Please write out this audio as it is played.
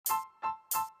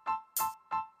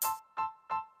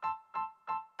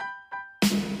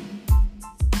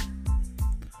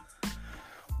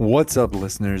What's up,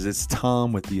 listeners? It's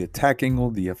Tom with the Attack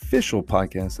Angle, the official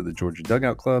podcast of the Georgia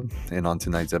Dugout Club. And on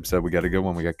tonight's episode, we got a good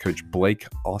one. We got Coach Blake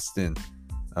Austin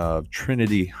of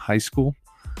Trinity High School,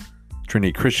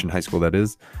 Trinity Christian High School, that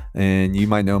is. And you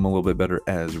might know him a little bit better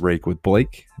as Rake with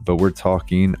Blake, but we're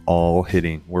talking all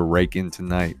hitting. We're raking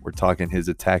tonight. We're talking his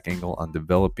attack angle on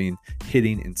developing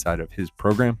hitting inside of his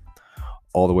program,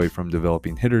 all the way from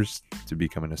developing hitters to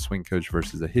becoming a swing coach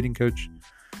versus a hitting coach,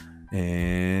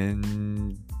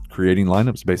 and creating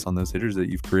lineups based on those hitters that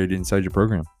you've created inside your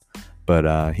program.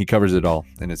 But he covers it all,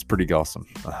 and it's pretty awesome.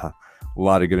 A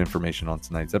lot of good information on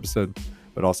tonight's episode.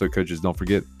 But also, coaches, don't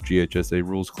forget, GHSA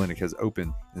Rules Clinic has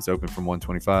opened. It's open from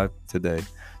 1/25 today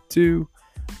to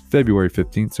February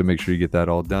 15th. So make sure you get that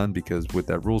all done, because with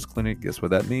that Rules Clinic, guess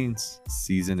what that means?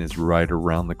 Season is right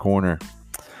around the corner.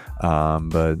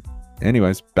 But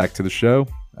anyways, back to the show.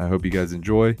 I hope you guys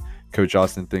enjoy. Coach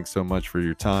Austin, thanks so much for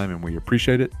your time, and we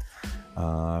appreciate it.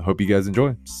 Hope you guys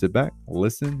enjoy. Sit back,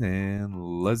 listen,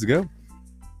 and let's go.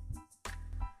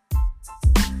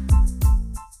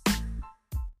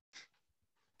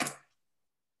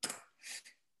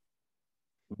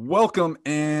 Welcome,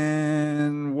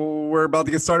 and we're about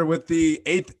to get started with the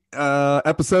 8th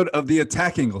episode of the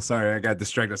Attack Angle. Sorry, I got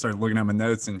distracted. I started looking at my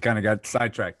notes and kind of got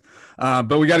sidetracked.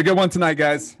 But we got a good one tonight,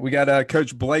 guys. We got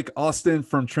Coach Blake Austin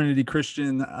from Trinity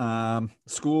Christian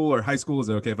School or High School. Is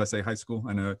it okay if I say high school?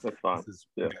 I know that's fine.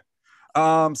 Yeah.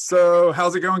 Okay. So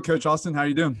how's it going, Coach Austin? How are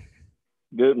you doing?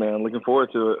 Good, man. Looking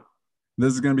forward to it.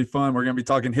 This is going to be fun. We're going to be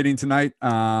talking hitting tonight.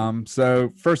 So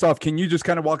first off, can you just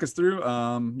kind of walk us through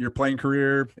your playing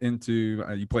career into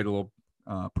you played a little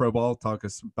pro ball. Talk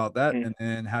us about that, and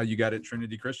then how you got at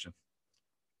Trinity Christian.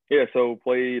 Yeah, so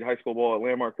played high school ball at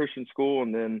Landmark Christian School,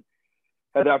 and then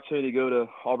had the opportunity to go to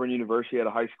Auburn University at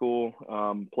a high school.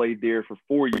 Played there for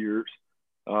 4 years,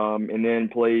 and then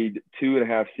played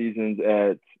 2.5 seasons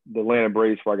at the Atlanta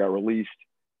Braves before I got released,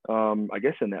 I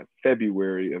guess in that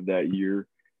February of that year.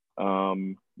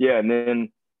 And then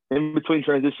in between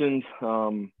transitions,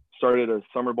 started a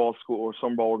summer ball school or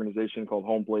summer ball organization called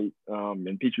Home Plate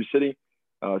in Peachtree City.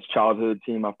 It's a childhood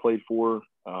team I played for.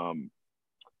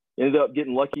 Ended up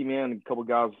getting lucky, man. A couple of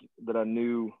guys that I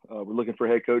knew were looking for a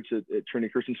head coach at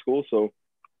Trinity Christian School. So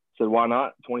said, why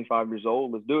not? 25 years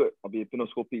old, let's do it. I'll be a middle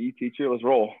school PE teacher. Let's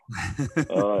roll.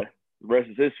 The rest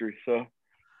is history. So.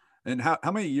 And how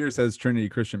many years has Trinity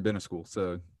Christian been a school?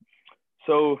 So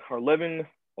our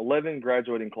 11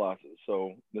 graduating classes.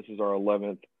 So this is our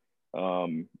 11th.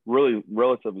 Really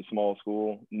relatively small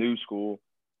school,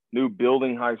 new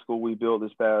building, high school we built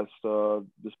this past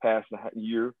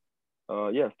year.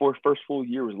 First full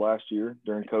year was last year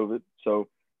during COVID. So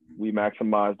we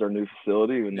maximized our new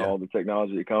facility and all the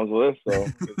technology that comes with it. So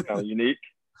it's kind of unique.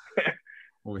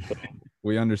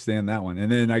 We understand that one.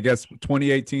 And then I guess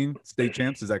 2018 state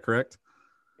champs, is that correct?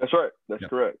 That's right. That's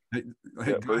correct. Hey,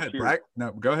 go ahead, brag.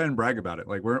 No, go ahead and brag about it.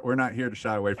 Like we're not here to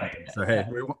shy away from things. So hey,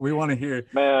 we want to hear.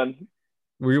 Man,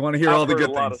 we want to hear all the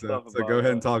good things. So go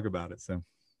ahead and talk about it. So.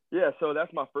 Yeah, so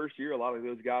that's my first year. A lot of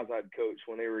those guys I'd coached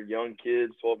when they were young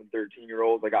kids, 12 and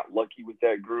 13-year-olds. I got lucky with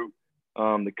that group.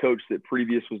 The coach that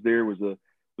previous was there was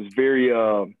very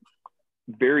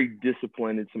very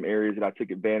disciplined in some areas that I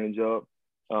took advantage of.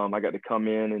 I got to come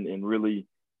in and really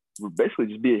basically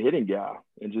just be a hitting guy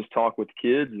and just talk with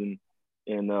kids and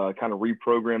kind of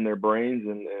reprogram their brains.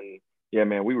 And yeah,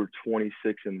 man, we were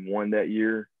 26-1 that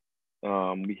year.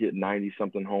 We hit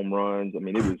 90-something home runs. I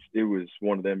mean, it was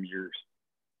one of them years.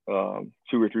 2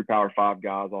 or 3 Power 5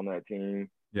 guys on that team.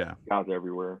 Yeah, guys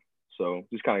everywhere. So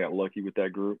just kind of got lucky with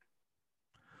that group.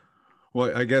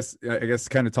 Well, I guess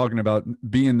kind of talking about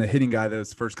being the hitting guy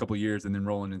those first couple of years and then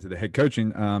rolling into the head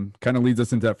coaching kind of leads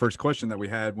us into that first question that we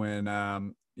had when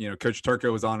Coach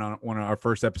Turco was on one of our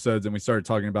first episodes, and we started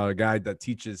talking about a guy that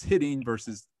teaches hitting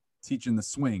versus teaching the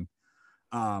swing.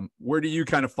 Where do you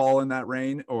kind of fall in that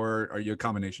reign, or are you a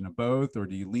combination of both, or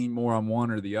do you lean more on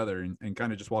one or the other, and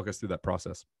kind of just walk us through that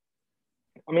process?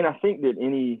 I mean, I think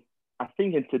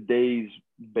in today's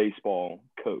baseball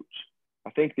coach, I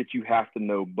think that you have to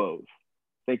know both.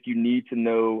 I think you need to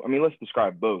know, I mean, let's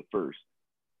describe both first.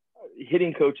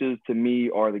 Hitting coaches to me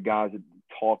are the guys that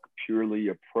talk purely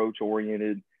approach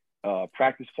oriented,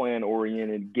 practice plan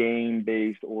oriented,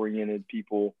 game-based oriented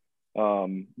people.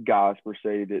 Guys per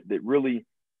se that really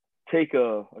take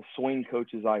a swing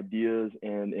coach's ideas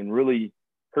and really,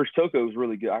 Kirsch Toko is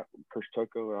really good. Kirsch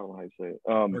Toko, I don't know how you say it.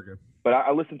 Okay. But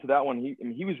I listened to that one.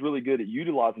 He was really good at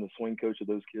utilizing the swing coach of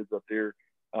those kids up there,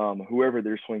 whoever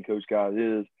their swing coach guy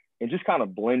is, and just kind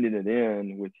of blending it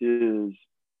in with his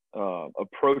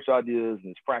approach ideas and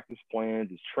his practice plans,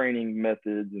 his training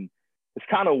methods, and it's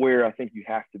kind of where I think you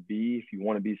have to be if you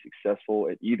want to be successful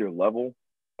at either level,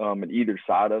 at either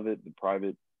side of it, the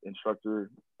private instructor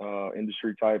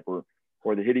industry type, or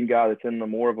the hitting guy that's in the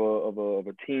more of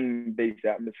a team-based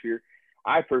atmosphere.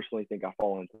 I personally think I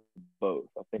fall into both.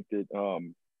 I think that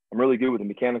I'm really good with the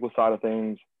mechanical side of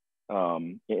things,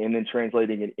 and then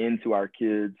translating it into our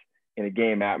kids in a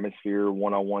game atmosphere,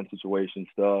 one-on-one situation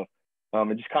stuff,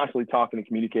 and just constantly talking and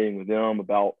communicating with them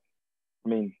about. I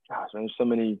mean, gosh, man,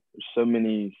 there's so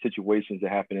many situations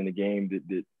that happen in the game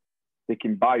that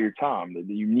can buy your time, that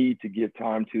you need to give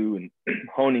time to, and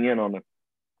honing in on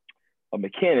a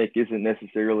mechanic isn't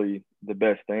necessarily the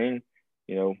best thing.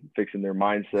 You know, fixing their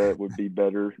mindset would be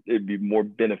better. It'd be more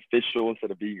beneficial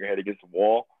instead of beating your head against the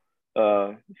wall.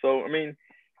 So, I mean,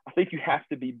 I think you have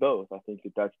to be both. I think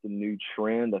that that's the new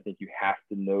trend. I think you have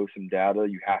to know some data.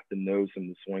 You have to know some of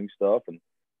the swing stuff.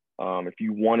 And if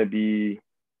you want to be,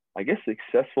 I guess,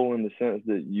 successful in the sense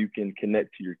that you can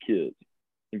connect to your kids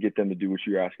and get them to do what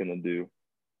you're asking them to do.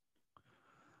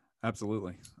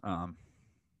 Absolutely. Go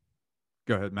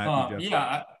ahead, Matt.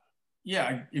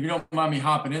 Yeah. If you don't mind me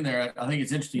hopping in there, I think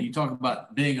it's interesting. You talk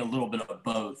about being a little bit of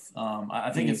both.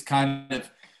 I think it's kind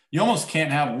of, you almost can't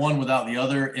have one without the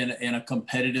other in a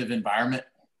competitive environment.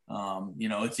 You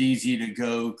know, it's easy to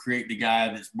go create the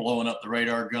guy that's blowing up the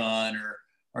radar gun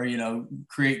or, you know,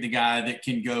 create the guy that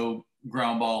can go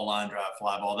ground ball, line drive,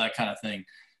 fly ball, that kind of thing.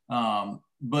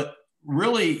 But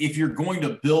really, if you're going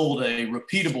to build a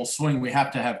repeatable swing, we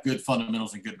have to have good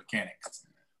fundamentals and good mechanics.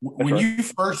 When you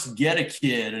first get a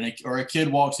kid or a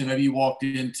kid walks in, maybe you walked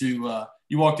into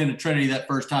Trinity that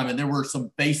first time, and there were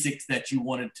some basics that you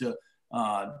wanted to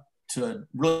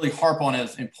really harp on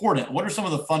as important. What are some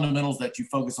of the fundamentals that you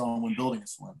focus on when building a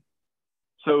swing?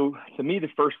 So to me, the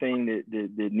first thing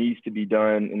that needs to be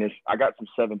done, and I got some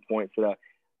 7 points that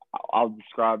I'll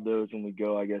describe those when we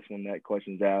go, I guess, when that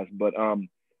question's asked. But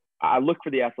I look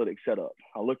for the athletic setup.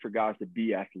 I look for guys to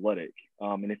be athletic.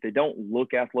 And if they don't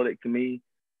look athletic to me,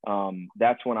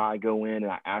 that's when I go in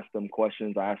and I ask them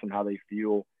questions. I ask them how they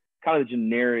feel, kind of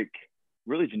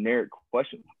really generic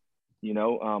questions, you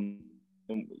know.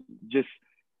 And just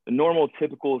the normal,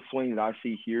 typical swing that I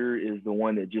see here is the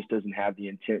one that just doesn't have the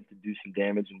intent to do some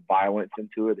damage and violence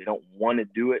into it. They don't want to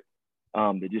do it.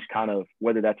 They just kind of,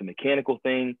 whether that's a mechanical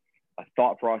thing, a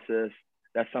thought process,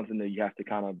 that's something that you have to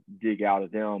kind of dig out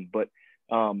of them. But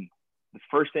the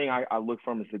first thing I look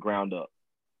from is the ground up.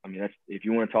 I mean, that's, if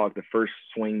you want to talk the first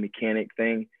swing mechanic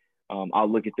thing, I'll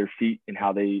look at their feet and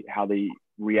how they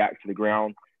react to the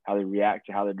ground, how they react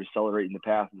to how they're decelerating the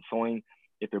path of the swing,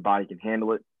 if their body can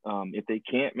handle it. If they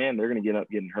can't, man, they're going to get up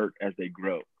getting hurt as they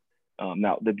grow.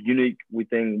 Now, the unique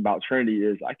thing about Trinity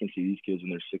is I can see these kids when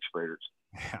they're sixth graders.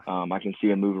 I can see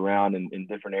them move around in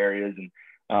different areas,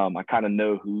 and I kind of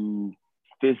know who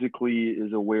physically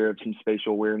is aware of some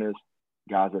spatial awareness,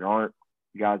 guys that aren't,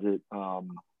 guys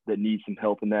that need some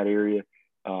help in that area.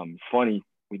 It's funny,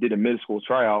 we did a middle school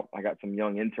tryout. I got some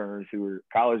young interns who were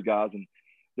college guys, and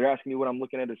they're asking me what I'm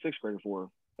looking at a sixth grader for.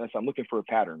 And so I'm looking for a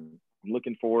pattern. I'm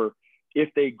looking for, if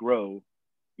they grow,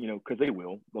 you know, because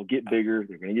they'll get bigger,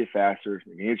 they're going to get faster,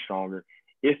 they're going to get stronger.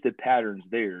 If the pattern's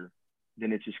there,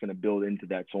 then it's just going to build into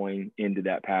that swing, into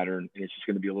that pattern, and it's just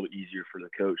going to be a little easier for the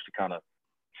coach to kind of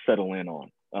settle in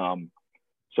on.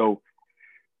 So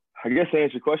I guess to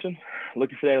answer your question,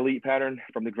 looking for that elite pattern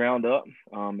from the ground up,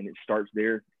 and it starts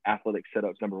there. Athletic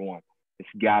setup's number one. It's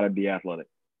got to be athletic.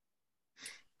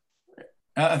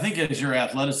 I think it's your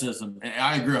athleticism. And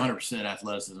I agree 100%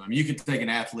 athleticism. I mean, you can take an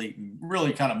athlete and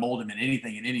really kind of mold him in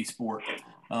anything, in any sport,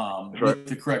 with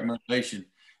the correct motivation.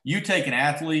 You take an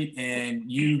athlete and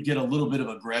you get a little bit of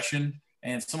aggression,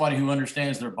 and somebody who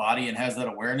understands their body and has that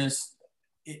awareness,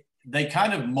 they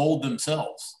kind of mold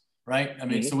themselves, right? I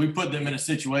mean, so we put them in a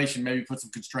situation, maybe put some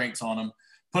constraints on them,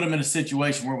 put them in a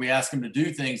situation where we ask them to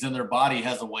do things, and their body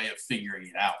has a way of figuring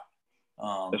it out.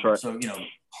 That's right. So, you know,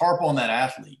 harp on that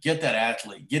athlete, get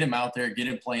him out there, get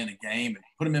him playing the game, and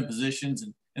put him in positions,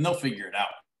 and they'll figure it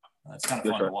out. It's kind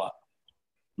of fun to watch.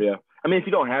 Yeah. I mean, if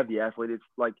you don't have the athlete, it's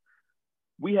like,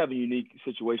 we have a unique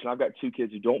situation. I've got two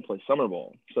kids who don't play summer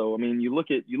ball. So, I mean, you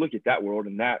look at that world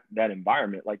and that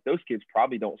environment, like those kids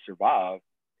probably don't survive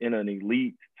in an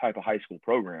elite type of high school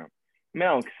program. I mean,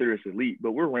 I don't consider us elite,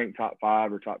 but we're ranked top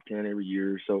 5 or top 10 every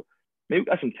year. So maybe we've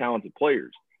got some talented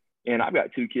players. And I've got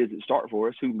two kids that start for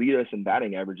us who lead us in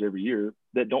batting average every year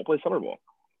that don't play summer ball.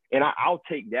 And I'll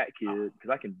take that kid because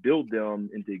I can build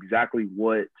them into exactly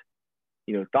what,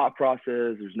 you know, thought process.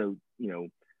 There's no, you know,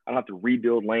 I don't have to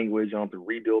rebuild language. I don't have to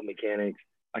rebuild mechanics.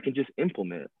 I can just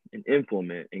implement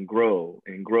and grow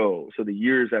and grow. So the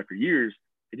years after years,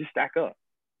 they just stack up.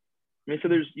 I mean, so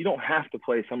you don't have to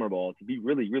play summer ball to be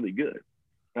really, really good.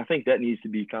 And I think that needs to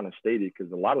be kind of stated,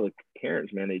 because a lot of the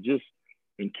parents, man,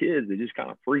 and kids, they just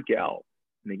kind of freak out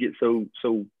and they get so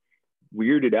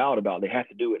weirded out about they have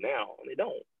to do it now, and they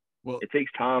don't. Well, it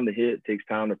takes time to hit, it takes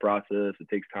time to process, it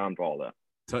takes time for all that.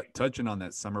 Touching on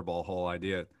that summer ball whole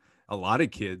idea, a lot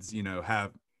of kids,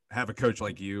 have a coach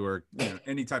like you, or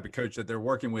any type of coach that they're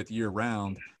working with year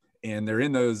round, and they're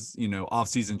in those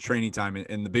off-season training time,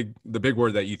 and the big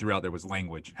word that you threw out there was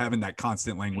language, having that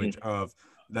constant language of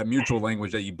that mutual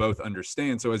language that you both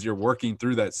understand. So as you're working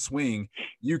through that swing,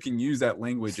 you can use that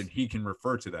language and he can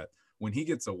refer to that. When he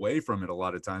gets away from it a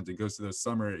lot of times and goes to those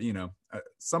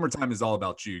summertime is all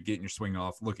about you getting your swing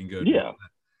off, looking good. Yeah.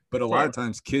 But a lot of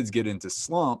times kids get into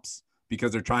slumps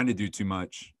because they're trying to do too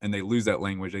much, and they lose that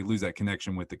language. They lose that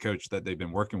connection with the coach that they've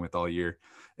been working with all year.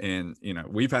 And,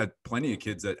 we've had plenty of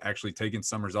kids that actually taken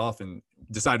summers off and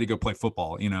decided to go play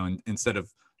football, and instead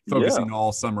of focusing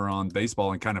all summer on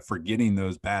baseball and kind of forgetting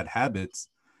those bad habits,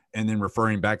 and then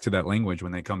referring back to that language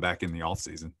when they come back in the off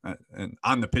season. And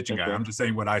I'm the pitching guy. I'm just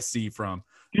saying what I see from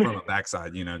a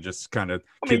backside, just kind of.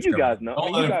 I mean, you guys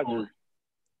know.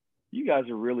 You guys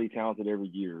are really talented every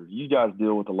year. You guys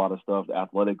deal with a lot of stuff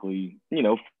athletically,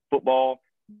 football,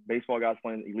 baseball guys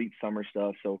playing elite summer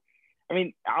stuff. So, I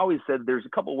mean, I always said there's a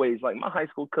couple ways. Like, my high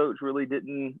school coach really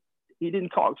didn't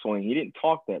talk swing. He didn't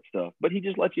talk that stuff, but he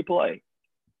just lets you play.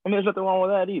 I mean, there's nothing wrong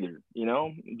with that either,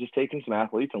 just taking some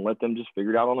athletes and let them just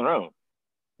figure it out on their own.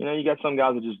 You got some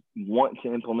guys that just want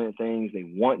to implement things. They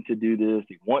want to do this.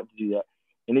 They want to do that.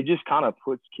 And it just kind of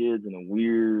puts kids in a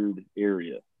weird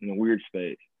area, in a weird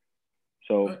space.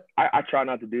 So I try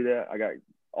not to do that. I got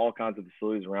all kinds of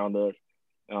facilities around us.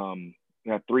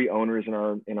 We have 3 owners in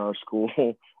our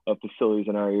school of facilities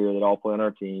in our area that all play on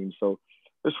our team. So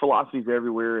there's philosophies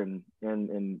everywhere, and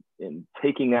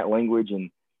taking that language,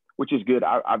 and which is good.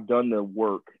 I've done the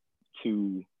work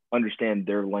to understand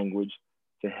their language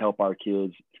to help our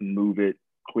kids to move it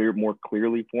more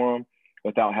clearly for them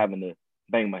without having to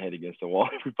bang my head against the wall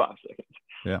every 5 seconds.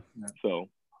 Yeah. So.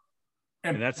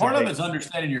 And that's part of it is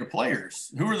understanding your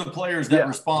players. Who are the players that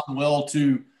respond well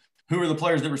to? Who are the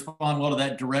players that respond well to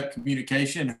that direct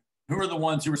communication? Who are the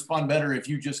ones who respond better if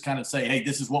you just kind of say, "Hey,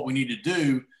 this is what we need to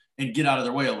do," and get out of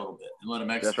their way a little bit and let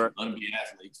them execute, let them be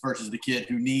athletes, versus the kid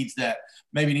who needs that,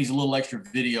 maybe needs a little extra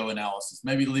video analysis,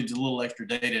 maybe needs a little extra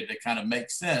data to kind of make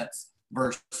sense,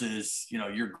 versus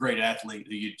you're a great athlete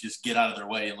who you just get out of their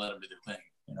way and let them do their thing.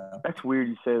 That's weird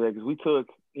you say that, because we took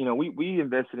we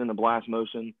invested in the blast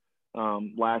motion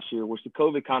last year, which the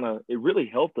COVID it really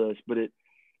helped us, but it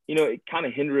kind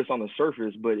of hindered us on the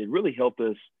surface, but it really helped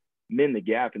us mend the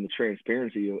gap in the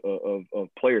transparency of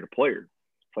player to player.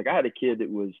 It's like, I had a kid that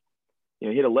was, he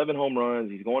hit 11 home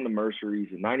runs. He's going to Mercer.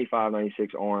 He's a 95,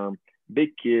 96 arm,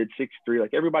 big kid, 6'3".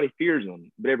 Like, everybody fears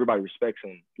him, but everybody respects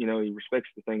him. He respects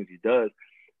the things he does.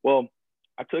 Well,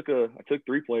 I took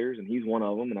 3 players, and he's one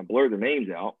of them, and I blurred their names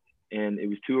out. And it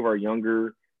was 2 of our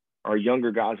younger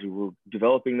guys who were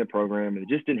developing the program, and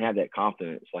just didn't have that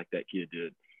confidence like that kid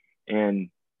did. And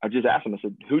I just asked him, I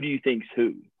said, who do you think's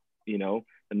who? The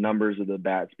numbers of the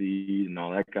bat speed and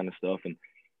all that kind of stuff. And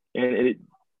it,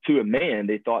 to a man,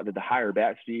 they thought that the higher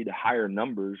bat speed, the higher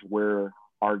numbers were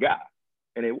our guy.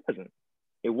 And it wasn't.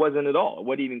 It wasn't at all. It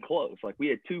wasn't even close. Like, we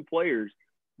had 2 players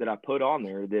that I put on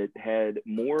there that had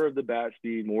more of the bat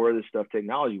speed, more of the stuff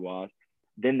technology-wise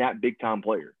than that big-time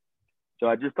player. So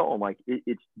I just told him, like,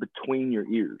 it's between your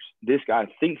ears. This guy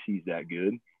thinks he's that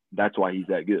good. That's why he's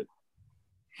that good.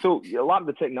 So a lot of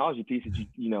the technology pieces,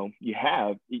 you don't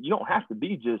have to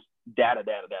be just data.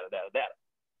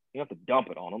 You have to dump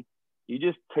it on them. You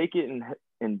just take it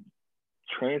and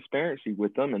transparency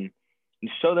with them and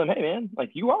show them, hey, man, like,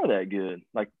 you are that good,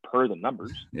 like, per the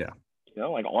numbers. Yeah.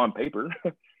 Like, on paper,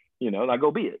 now go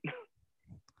be it.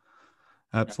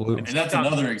 Absolutely. And that's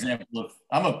another example of,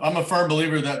 I'm a firm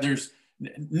believer that there's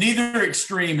neither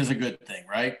extreme is a good thing,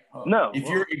 right? No. If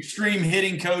you're extreme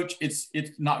hitting coach, it's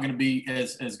not going to be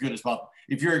as good as possible.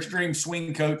 If you're extreme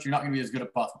swing coach, you're not going to be as good as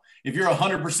possible. If you're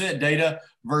 100% data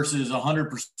versus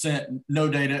 100% no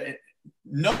data,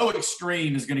 no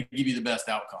extreme is going to give you the best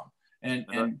outcome. And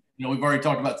we've already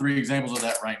talked about 3 examples of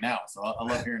that right now. So I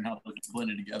love hearing how those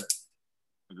blended together.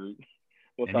 Agreed.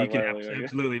 And you can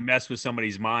absolutely mess with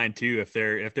somebody's mind too if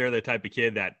they're the type of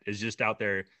kid that is just out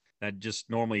there that just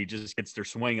normally just gets their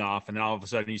swing off, and then all of a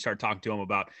sudden you start talking to them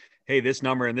about, hey, this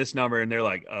number, and they're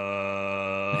like,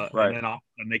 right.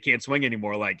 And they can't swing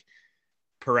anymore, like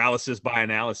paralysis by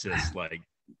analysis, like,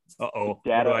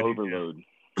 data overload.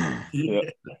 Yeah.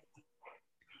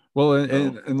 Well,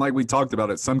 and like we talked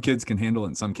about it, some kids can handle it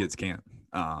and some kids can't.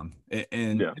 And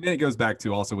then it goes back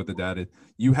to also with the data,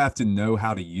 you have to know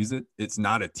how to use it. It's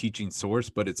not a teaching source,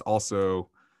 but it's also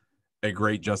a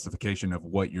great justification of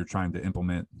what you're trying to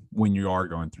implement when you are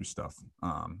going through stuff.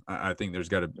 I think there's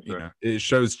got to, it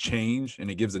shows change, and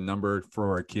it gives a number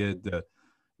for a kid to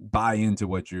buy into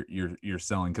what you're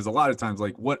selling. Cause a lot of times,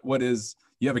 like what is,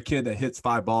 you have a kid that hits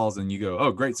 5 balls and you go,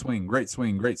 oh, great swing, great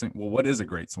swing, great swing. Well, what is a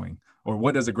great swing, or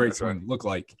what does a great swing look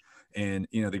like? And,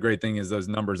 the great thing is those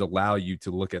numbers allow you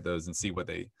to look at those and see what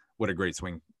a great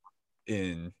swing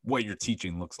in what you're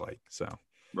teaching looks like. So,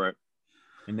 right.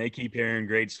 And they keep hearing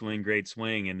great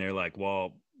swing. And they're like,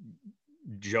 well,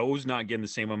 Joe's not getting the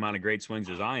same amount of great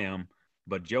swings as I am,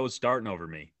 but Joe's starting over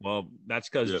me. Well, that's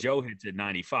because Joe hits at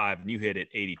 95 and you hit at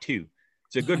 82.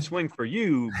 It's a good swing for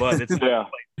you, but it's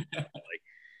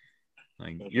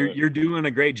you're doing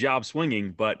a great job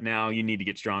swinging, but now you need to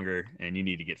get stronger and you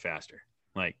need to get faster.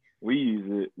 Like we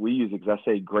use it because I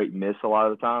say great miss a lot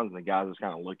of the times, and the guys just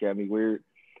kind of look at me weird,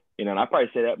 and I probably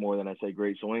say that more than I say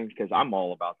great swing because I'm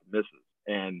all about the misses.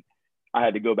 And I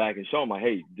had to go back and show them, like,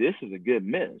 hey, this is a good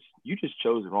miss. You just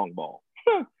chose the wrong ball.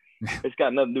 It's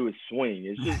got nothing to do with swing.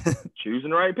 It's just choosing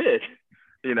the right pitch.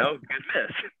 Good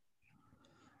miss.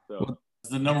 So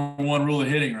it's the number one rule of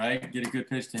hitting, right? Get a good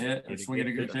pitch to hit, or swing at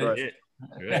a good pitch.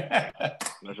 Right.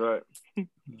 That's right.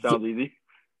 Sounds easy.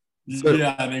 So,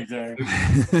 yeah, I think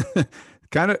so.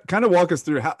 kind of walk us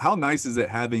through how nice is it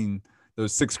having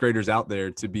those 6th graders out there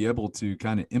to be able to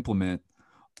kind of implement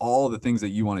all the things that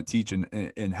you want to teach,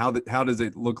 and how does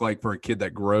it look like for a kid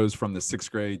that grows from the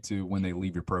 6th grade to when they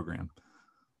leave your program?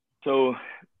 So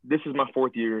this is my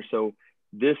 4th year. So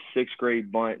this 6th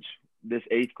grade bunch, this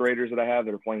 8th graders that I have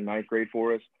that are playing 9th grade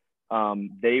for us,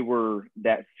 they were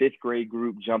that 5th grade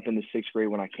group jumping to 6th grade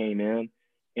when I came in,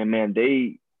 and man,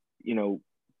 they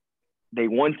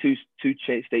won two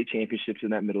state championships in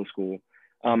that middle school.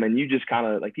 And you just kind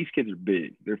of like, these kids are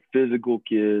big. They're physical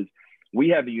kids. We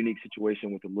have a unique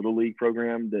situation with the Little League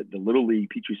program, that the Little League,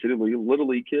 Peachtree City Little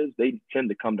League kids, they tend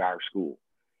to come to our school.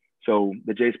 So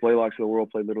the Jace Blaylocks of the world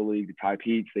play Little League, the Ty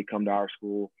Peets, they come to our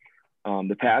school.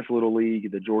 The past Little League,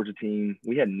 the Georgia team,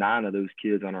 we had 9 of those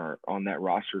kids on that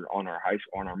roster on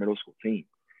our middle school team.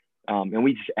 And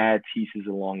we just add pieces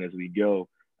along as we go.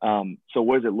 So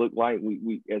what does it look like?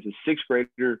 We as a 6th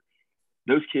grader,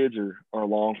 those kids are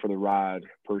along for the ride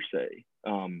per se.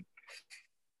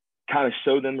 Kind of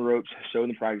show them the ropes, show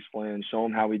them the practice plan, show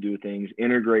them how we do things,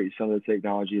 integrate some of the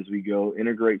technology as we go,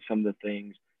 integrate some of the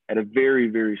things at a very,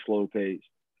 very slow pace.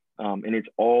 And it's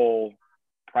all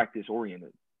practice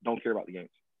oriented. Don't care about the games.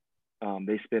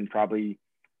 They spend probably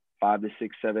 5 to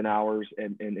 6, 7 hours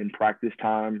in practice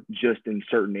time just in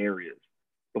certain areas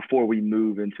before we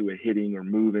move into a hitting or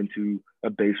move into a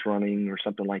base running or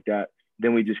something like that.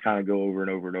 Then we just kind of go over and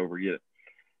over and over again.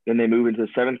 Then they move into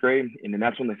the 7th grade, and then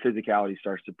that's when the physicality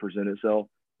starts to present itself.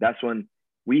 That's when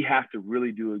we have to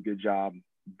really do a good job,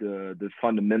 the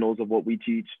fundamentals of what we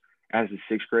teach as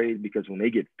a 6th grade, because when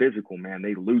they get physical, man,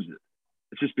 they lose it.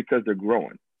 It's just because they're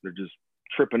growing. They're just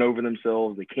tripping over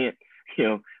themselves. They can't, they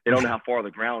don't know how far the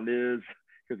ground is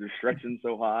because they're stretching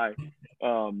so high.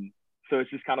 So it's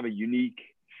just kind of a unique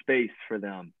space for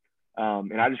them.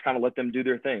 And I just kind of let them do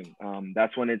their thing.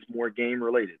 That's when it's more game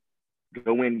related.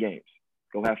 Go win games.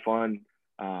 Go have fun.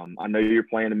 I know you're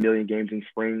playing a million games in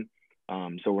spring,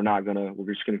 so we're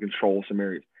just gonna control some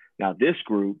areas. Now this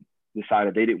group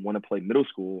decided they didn't want to play middle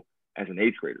school as an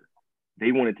 8th grader.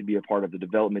 They wanted to be a part of the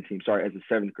development team. Sorry, as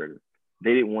a 7th grader.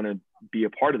 They didn't want to be a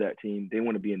part of that team. They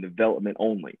want to be in development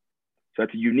only. So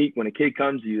that's when a kid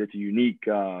comes to you, that's a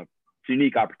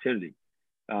unique opportunity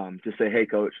to say, hey,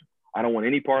 coach, I don't want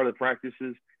any part of the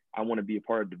practices. I want to be a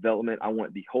part of development. I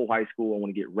want the whole high school. I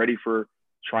want to get ready for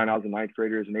trying out as a 9th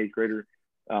grader, as an 8th grader.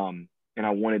 And I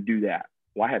want to do that.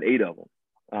 Well, I had 8 of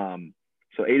them.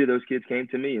 So 8 of those kids came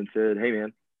to me and said, hey,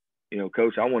 man,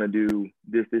 coach, I want to do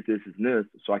this, and this,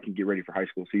 so I can get ready for high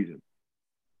school season.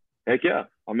 Heck yeah,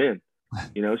 I'm in.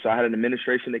 So I had an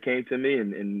administration that came to me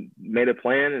and made a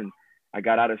plan, and I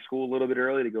got out of school a little bit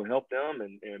early to go help them.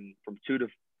 And from 2 to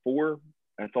 4,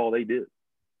 that's all they did.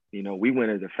 We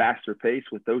went at a faster pace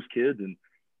with those kids,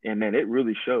 and man, it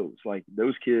really shows. Like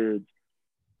those kids,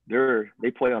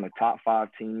 they play on a top 5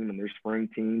 team and their spring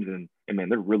teams, and man,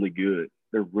 they're really good.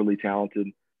 They're really talented.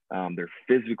 They're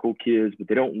physical kids, but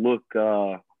they don't look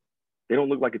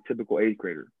like a typical 8th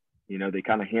grader. They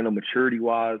kind of handle maturity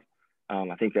wise.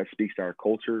 I think that speaks to our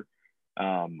culture.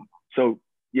 So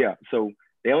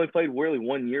they only played really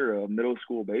 1 year of middle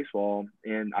school baseball,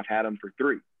 and I've had them for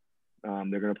 3.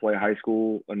 They're going to play a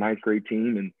 9th grade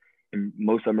team, and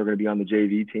most of them are going to be on the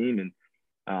JV team.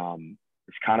 And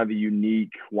it's kind of a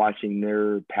unique watching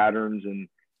their patterns and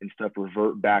and stuff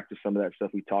revert back to some of that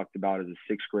stuff we talked about as a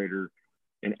sixth grader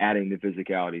and adding the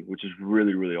physicality, which is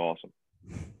really, really awesome.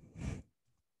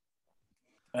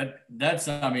 That's,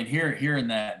 I mean, hearing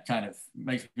that kind of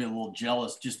makes me a little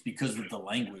jealous just because of the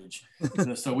language.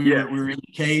 So we were in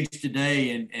the cage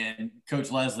today, and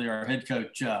Coach Leslie, our head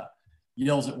coach,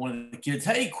 yells at one of the kids,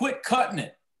 "Hey, quit cutting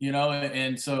it,"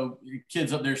 and so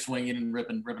kids up there swinging and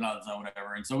ripping out of the zone,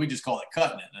 whatever. And so we just call it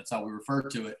cutting it. That's how we refer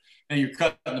to it. And you're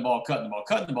cutting the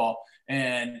ball.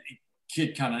 And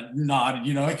kid kind of nodded,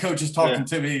 and coach is talking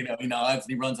to me, he nods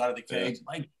and he runs out of the cage.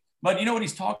 Like, but you know what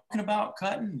he's talking about?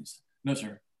 Cutting? No,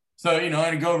 sir. So, I had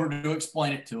to go over to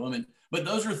explain it to him. But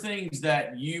those are things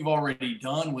that you've already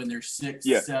done when they're 6,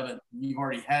 7. You've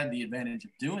already had the advantage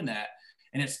of doing that.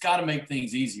 And it's got to make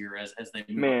things easier as they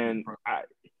move. Man,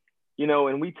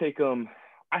 and we take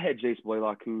I had Jace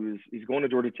Blaylock, he's going to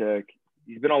Georgia Tech.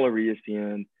 He's been all over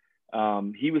ESPN.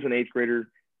 He was an 8th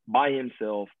grader by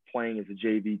himself playing as a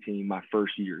JV team my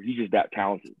first year. He's just that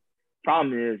talented.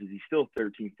 Problem is he's still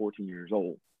 13, 14 years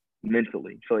old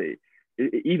mentally. So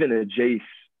even at Jace,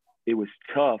 it was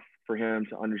tough for him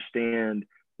to understand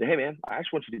that, hey, man, I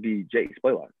just want you to be Jace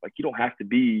Blaylock. Like, you don't have to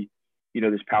be,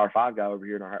 this Power 5 guy over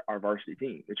here in our varsity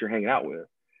team that you're hanging out with.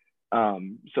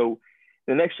 So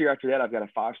the next year after that, I've got a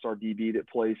 5-star DB that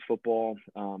plays football.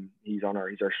 He's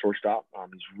our shortstop.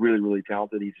 He's really, really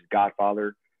talented. He's his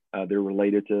godfather. They're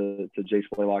related to Jace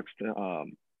Blaylock's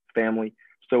family.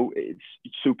 So it's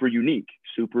super unique,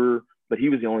 but he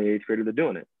was the only 8th grader that's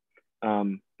doing it.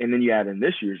 And then you add in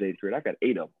this year's 8th grade, I've got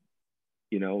 8 of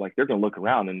them. Like, they're going to look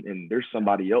around and there's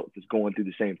somebody else that's going through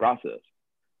the same process.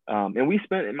 And we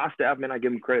spent, and my staff, man, I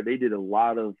give them credit. They did a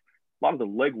lot of the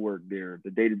legwork there, the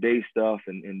day-to-day stuff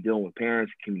and dealing with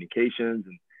parents, communications,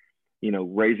 and,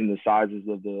 raising the sizes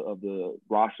of the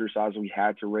roster size we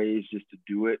had to raise just to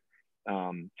do it,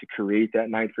 to create that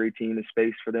 9th grade team a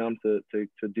space for them to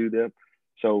do them.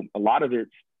 So a lot of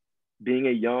it's being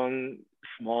a young,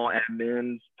 small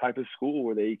admin type of school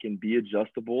where they can be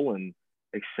adjustable and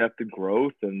accept the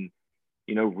growth and,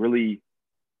 really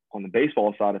on the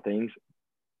baseball side of things,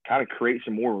 kind of create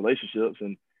some more relationships.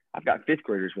 And I've got 5th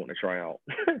graders wanting to try out,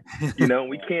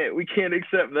 we can't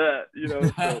accept that,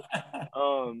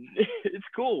 So, it's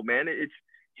cool, man. It's,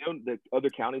 the other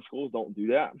county schools don't do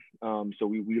that. So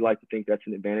we like to think that's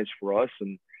an advantage for us.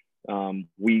 And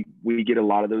we get a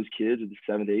lot of those kids at the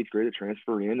 7th to 8th grade that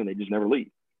transfer in and they just never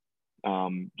leave.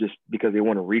 Just because they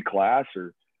want to reclass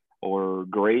or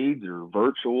grades or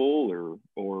virtual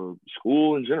or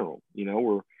school in general,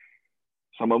 or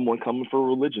some of them want coming for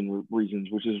religion reasons,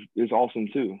 which is awesome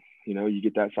too. You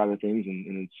get that side of things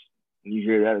and it's, when you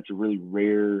hear that, it's a really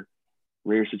rare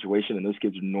situation. And those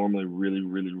kids are normally really,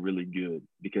 really, really good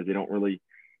because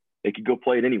they could go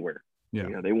play it anywhere.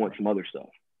 Yeah. They want some other stuff,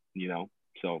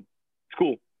 so it's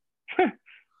cool.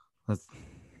 That's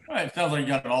right. It sounds like you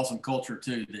got an awesome culture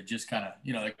too that just kind of,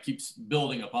 it keeps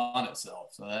building upon itself.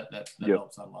 So that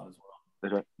helps out a lot as well.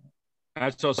 That's right.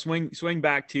 So swing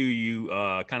back to you.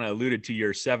 Kind of alluded to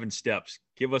your 7 steps.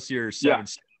 Give us your 7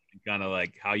 steps, kind of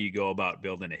like how you go about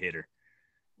building a hitter.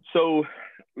 So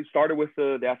we started with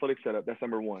the athletic setup. That's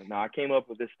number 1. Now I came up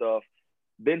with this stuff.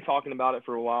 Been talking about it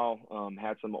for a while.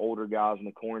 Had some older guys in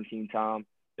the quarantine time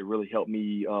that really helped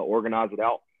me organize it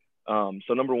out.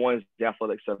 So number 1 is the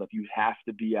athletic setup. You have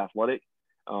to be athletic.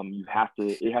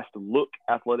 It has to look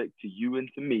athletic to you and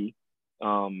to me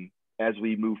as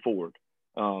we move forward.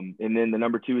 And then the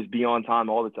number 2 is be on time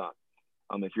all the time.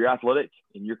 If you're athletic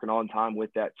and you're on time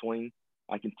with that swing,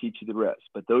 I can teach you the rest.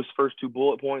 But those first 2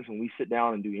 bullet points, when we sit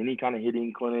down and do any kind of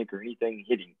hitting clinic or anything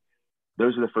hitting,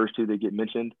 those are the first 2 that get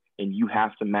mentioned, and you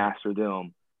have to master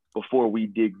them before we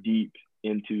dig deep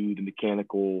into the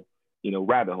mechanical,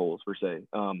 rabbit holes per se.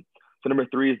 So number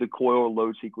 3 is the coil or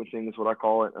load sequencing is what I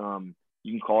call it.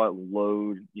 You can call it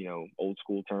load, old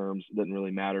school terms. It doesn't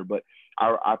really matter, but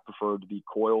I prefer to be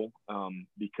coil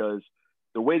because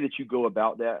the way that you go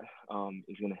about that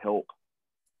is going to help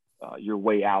your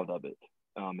way out of it.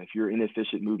 If you're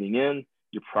inefficient moving in,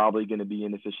 you're probably going to be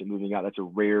inefficient moving out. That's a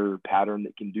rare pattern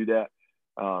that can do that.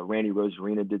 Randy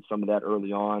Rosarina did some of that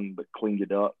early on, but cleaned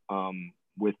it up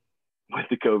with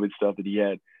the COVID stuff that he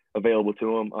had available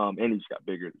to him. And he just got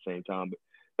bigger at the same time. But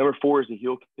number 4 is the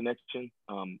heel connection.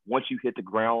 Once you hit the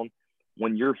ground,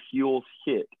 when your heels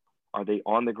hit, are they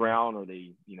on the ground? Are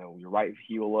they, your right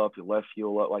heel up, your left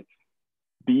heel up? Like,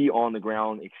 be on the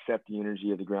ground, accept the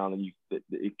energy of the ground that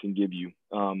it can give you.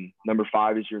 Number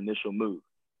 5 is your initial move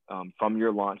from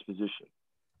your launch position.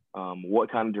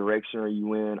 What kind of direction are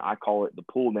you in? I call it the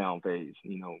pull down phase.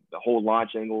 The whole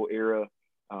launch angle era.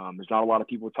 There's not a lot of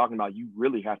people talking about you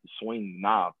really have to swing the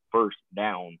knob first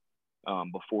down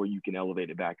before you can elevate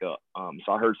it back up.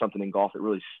 So I heard something in golf that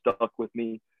really stuck with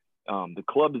me. The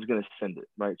club is going to send it,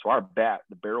 right? So our bat,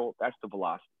 the barrel, that's the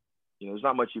velocity. There's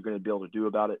not much you're going to be able to do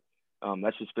about it.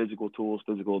 That's just physical tools,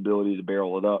 physical ability to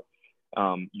barrel it up.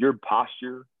 Your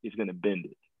posture is going to bend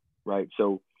it, right?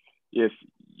 So if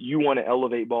you want to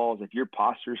elevate balls, if your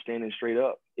posture is standing straight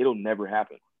up, it'll never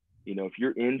happen. If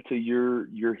you're into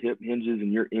your hip hinges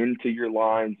and you're into your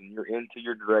lines and you're into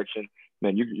your direction,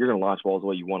 man, you're going to launch balls the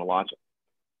way you want to launch them.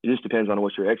 It just depends on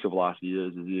what your exit velocity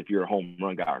is if you're a home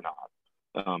run guy or not,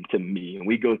 to me. And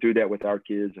we go through that with our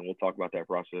kids, and we'll talk about that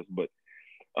process. But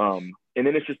and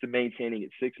then it's just maintaining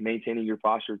your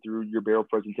posture through your barrel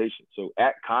presentation. So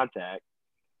at contact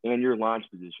and your launch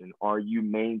position, are you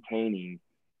maintaining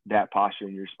that posture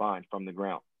in your spine from the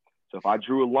ground? So if I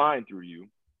drew a line through you,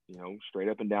 straight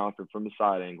up and down from the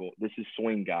side angle, this is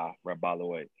swing guy, right? By the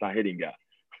way, it's not hitting guy.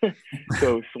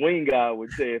 So swing guy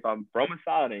would say, if I'm from a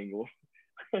side angle,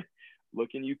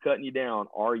 looking you, cutting you down,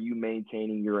 are you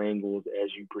maintaining your angles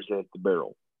as you present the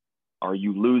barrel? Are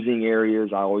you losing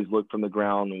areas? I always look from the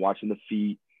ground and watching the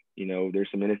feet. There's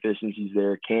some inefficiencies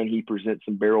there. Can he present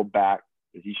some barrel back?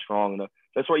 Is he strong enough?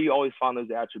 That's why you always find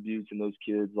those attributes in those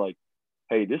kids, like,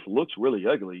 hey, this looks really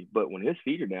ugly, but when his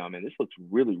feet are down, man, this looks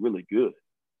really, really good.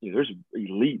 There's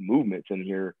elite movements in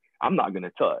here I'm not going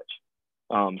to touch.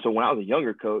 So when I was a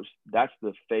younger coach, that's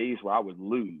the phase where I would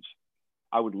lose.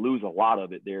 I would lose a lot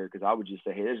of it there because I would just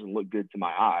say, hey, it doesn't look good to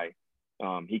my eye.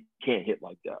 He can't hit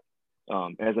like that.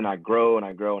 As I grow and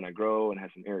I grow and I grow and have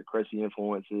some Eric Cressy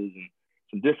influences and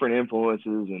some different influences,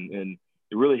 and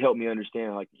it really helped me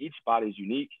understand, like, each body is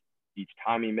unique, each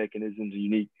timing mechanism is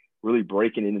unique. Really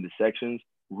breaking into the sections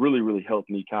really, really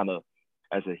helped me kind of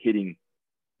as a hitting,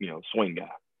 swing guy.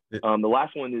 The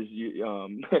last one is your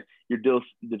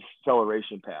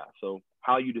deceleration path. So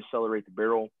how you decelerate the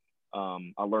barrel.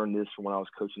 I learned this from when I was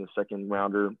coaching a second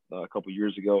rounder a couple of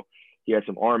years ago. He had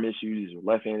some arm issues. He's a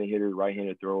left-handed hitter,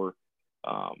 right-handed thrower.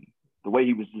 The way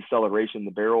he was decelerating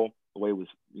the barrel, the way it was,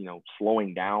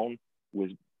 slowing down, was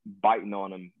biting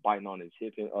on his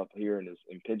hip up here and his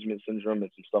impingement syndrome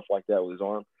and some stuff like that with his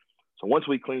arm. So once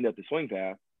we cleaned up the swing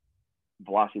path,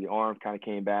 velocity of the arm kind of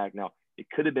came back. Now, it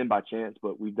could have been by chance,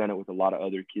 but we've done it with a lot of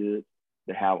other kids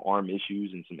that have arm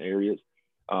issues in some areas.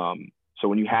 So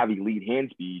when you have elite hand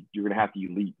speed, you're going to have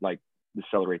to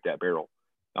decelerate that barrel.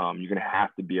 You're going to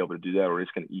have to be able to do that, or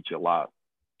it's going to eat you alive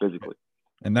physically.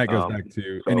 And that goes back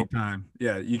to anytime.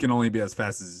 Yeah, you can only be as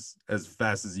fast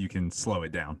as you can slow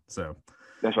it down. So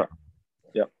that's right.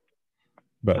 Yep.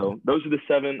 But so those are the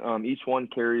 7. Each one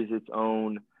carries its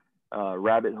own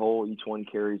rabbit hole. Each one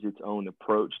carries its own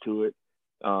approach to it.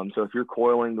 So if you're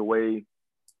coiling the way,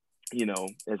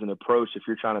 as an approach, if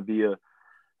you're trying to be a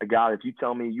guy, if you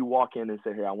tell me, you walk in and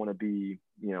say, hey, I want to be,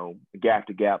 a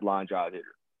gap-to-gap line drive hitter.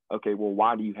 Okay, well,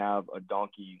 why do you have a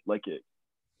donkey leg kick?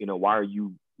 Why are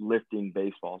you lifting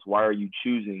baseballs? Why are you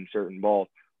choosing certain balls?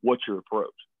 What's your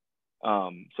approach?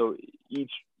 So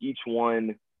each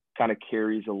one kind of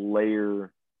carries a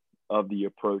layer of the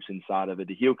approach inside of it.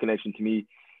 The heel connection, to me,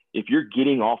 if you're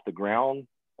getting off the ground,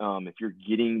 if you're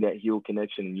getting that heel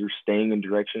connection and you're staying in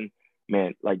direction,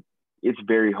 man, like, it's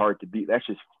very hard to beat. That's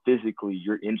just physically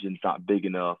your engine's not big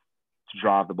enough to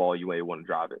drive the ball you way you want to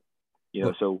drive it.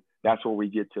 So that's where we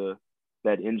get to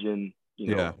that engine.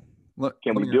 Can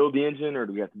we build the engine, or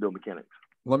do we have to build mechanics?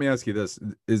 Let me ask you this.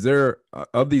 Is there,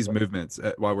 of these movements,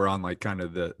 while we're on like kind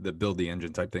of the build the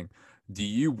engine type thing, do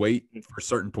you wait for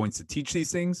certain points to teach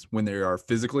these things when they are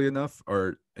physically enough,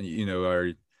 or, are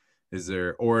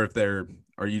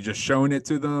you just showing it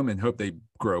to them and hope they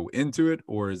grow into it?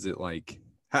 Or is it like,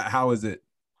 how is it?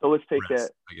 So let's take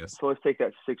that. I guess. So let's take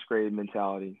that 6th grade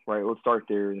mentality, right? Let's start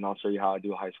there, and I'll show you how I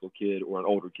do a high school kid or an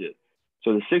older kid.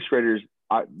 So the 6th graders,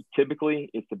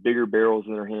 typically it's the bigger barrels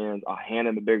in their hands. I'll hand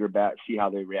them a bigger bat, see how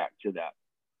they react to that.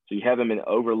 So you have them in an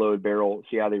overload barrel,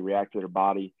 see how they react to their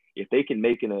body. If they can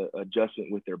make an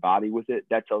adjustment with their body with it,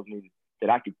 that tells me that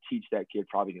I could teach that kid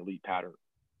probably an elite pattern.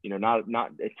 Not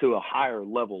to a higher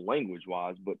level language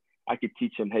wise, but I could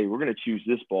teach them, hey, we're going to choose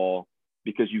this ball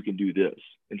because you can do this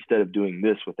instead of doing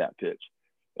this with that pitch.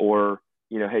 Or,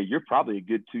 hey, you're probably a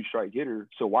good 2-strike hitter,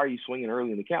 so why are you swinging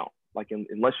early in the count?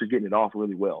 Unless you're getting it off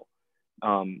really well.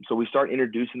 So we start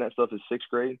introducing that stuff in 6th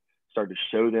grade, start to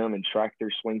show them and track their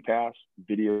swing pass,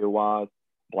 video-wise,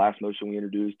 blast motion we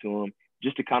introduce to them,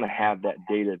 just to kind of have that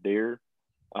data there.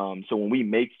 So when we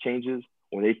make changes,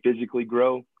 when they physically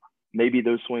grow, maybe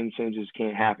those swing changes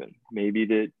can't happen. Maybe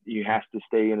that you have to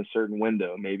stay in a certain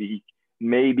window. Maybe,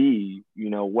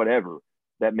 whatever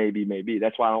that may be.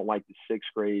 That's why I don't like the 6th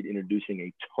grade introducing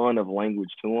a ton of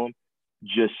language to them,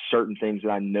 just certain things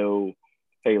that I know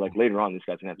hey, like later on, this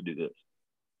guy's gonna have to do this.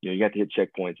 You know, you have to hit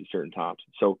checkpoints at certain times.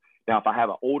 So now if I have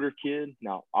an older kid,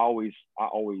 now I always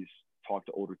talk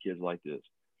to older kids like this.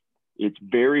 It's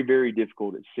very, very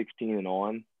difficult at 16 and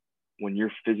on, when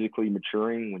you're physically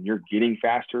maturing, when you're getting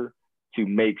faster, to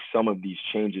make some of these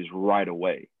changes right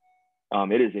away.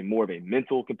 It is more of a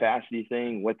mental capacity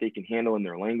thing, what they can handle in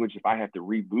their language. If I have to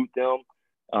reboot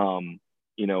them,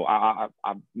 you know, I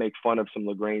make fun of some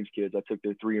LaGrange kids. I took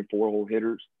their 3 and 4 hole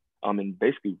hitters and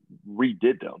basically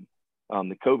redid them.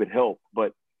 The COVID helped,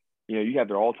 but you know, you have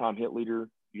their all-time hit leader,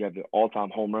 you have the all-time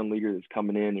home run leader that's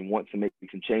coming in and wants to make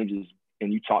some changes,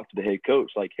 and you talk to the head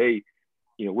coach like, hey,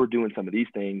 you know, we're doing some of these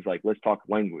things, like let's talk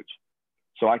language.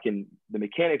 So the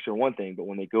mechanics are one thing, but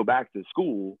when they go back to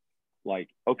school, like,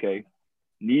 okay,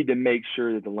 need to make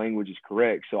sure that the language is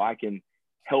correct so I can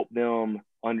help them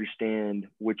understand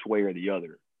which way or the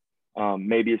other.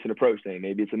 Maybe it's an approach thing,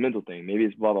 maybe it's a mental thing, maybe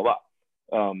it's blah, blah,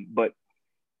 blah. But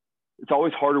it's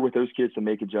always harder with those kids to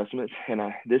make adjustments. And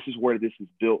this is where this is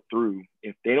built through.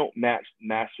 If they don't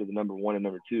master the number 1 and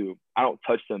number 2, I don't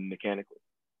touch them mechanically,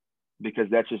 because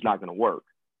that's just not going to work.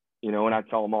 You know, and I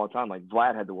tell them all the time, like,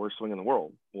 Vlad had the worst swing in the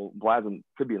world. Well, Vlad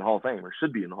could be in the Hall of Fame, or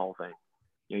should be in the Hall of Fame.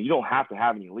 You know, you don't have to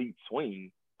have an elite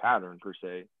swing pattern per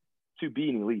se to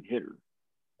be an elite hitter.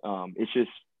 It's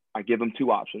just, I give them 2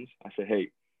 options. I say,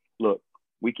 hey, look,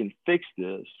 we can fix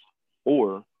this,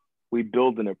 or we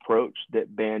build an approach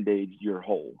that band-aids your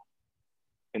hole.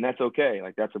 And that's okay.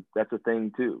 Like, that's a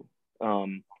thing too.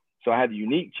 So I had the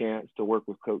unique chance to work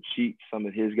with Coach Sheets, some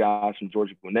of his guys from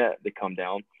Georgia Gwinnett that come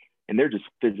down, and they're just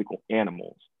physical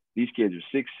animals. These kids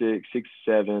are 6'6",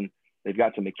 6'7". They've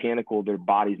got some mechanical their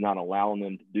body's not allowing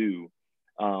them to do.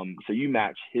 So you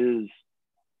match his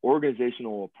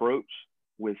organizational approach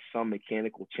with some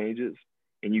mechanical changes,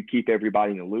 and you keep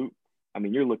everybody in the loop. I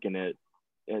mean, you're looking at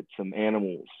some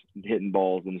animals hitting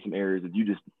balls in some areas that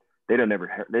they've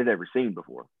never seen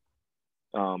before.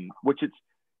 Which it's,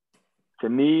 to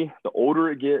me, the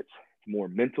older it gets, the more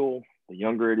mental. The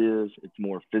younger it is, it's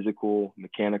more physical,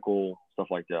 mechanical, stuff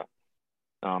like that.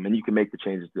 And you can make the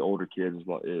changes to the older kids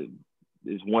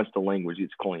is once the language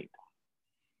gets cleaned.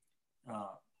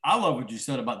 I love what you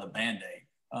said about the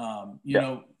Band-Aid. You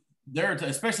know,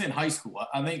 especially in high school.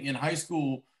 I think in high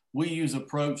school, we use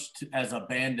approach as a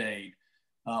Band-Aid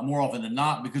more often than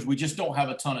not, because we just don't have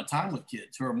a ton of time with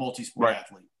kids who are multi-sport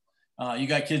athletes. You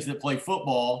got kids that play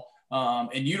football,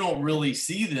 and you don't really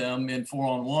see them in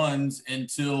 4-on-1s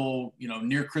until, you know,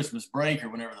 near Christmas break or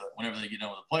whenever they get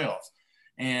done with the playoffs.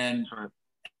 And at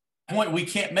that point, we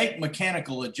can't make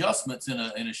mechanical adjustments in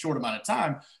a short amount of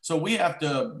time. So we have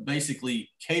to basically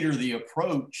cater the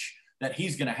approach that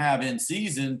he's going to have in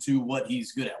season to what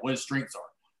he's good at, what his strengths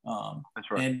are.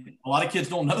 That's right. And a lot of kids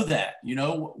don't know that. You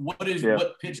know, what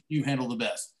pitch do you handle the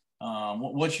best?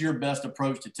 What's your best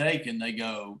approach to take? And they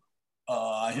go,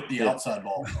 I hit the outside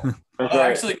ball.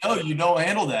 Actually, no, you don't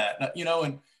handle that. You know,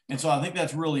 and so I think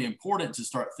that's really important to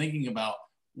start thinking about,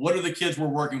 what are the kids we're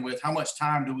working with? How much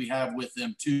time do we have with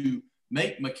them to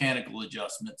make mechanical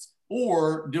adjustments?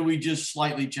 Or do we just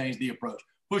slightly change the approach?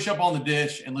 Push up on the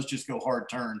dish and let's just go hard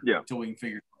turn until we can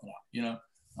figure it out, you know?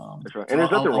 That's right. And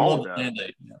there's nothing wrong with that.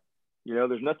 Band-Aid, You know,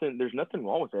 there's nothing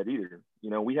wrong with that either. You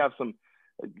know, we have some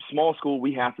small school,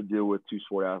 we have to deal with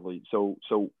 2-sport athletes. So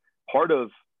part of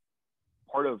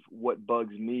what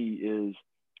bugs me is,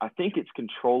 I think it's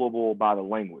controllable by the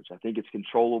language. I think it's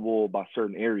controllable by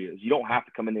certain areas. You don't have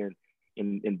to come in there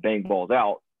and bang balls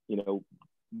out, you know,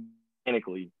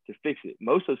 mechanically to fix it.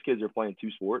 Most of those kids are playing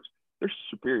 2 sports. They're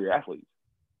superior athletes.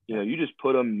 You know, you just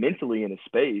put them mentally in a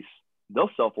space, they'll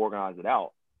self-organize it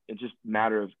out. It's just a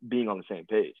matter of being on the same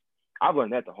page. I've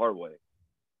learned that the hard way,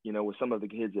 you know, with some of the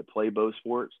kids that play both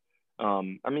sports.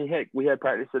 I mean, heck, we had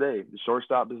practice today. The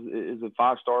shortstop is a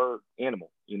 5-star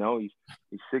animal. You know, he's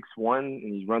 6'1"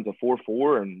 and he runs a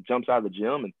 4.4 and jumps out of the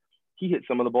gym. And he hit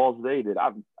some of the balls today that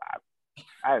I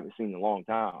haven't seen in a long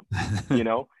time, you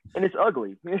know, and it's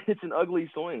ugly. It's an ugly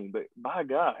swing, but by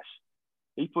gosh,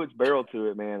 he puts barrel to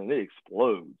it, man, and it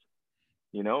explodes,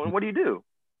 you know. And what do?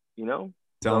 You know,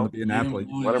 tell him to be an athlete.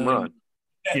 Let him run.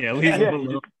 Yeah, leave him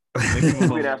alone. Leave him Be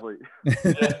an alone.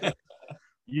 athlete.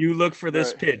 You look for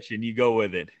this pitch and you go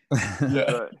with it.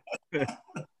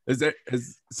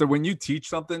 So when you teach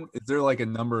something, is there like a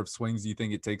number of swings you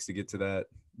think it takes to get to that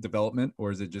development, or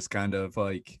is it just kind of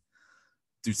like,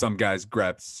 do some guys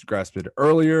grasp it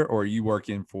earlier, or are you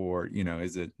working for, you know,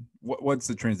 is it what's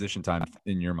the transition time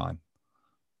in your mind?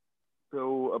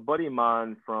 So a buddy of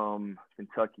mine from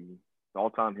Kentucky,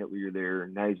 all-time hit leader there,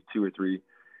 now he's 2 or 3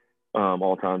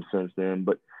 all-time since then,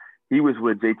 but he was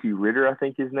with JT Ritter, I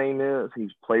think his name is.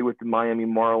 He's played with the Miami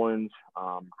Marlins.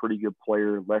 Pretty good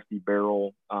player, lefty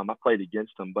barrel. I played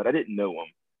against him, but I didn't know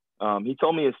him. He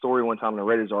told me a story one time, and I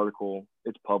read his article.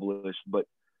 It's published, but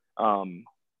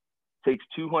takes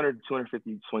 200 to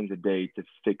 250 swings a day to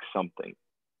fix something,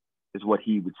 is what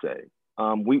he would say.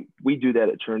 We do that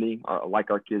at Trinity. I like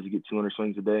our kids to get 200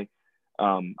 swings a day.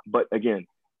 But again,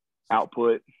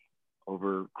 output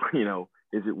over,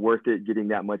 is it worth it getting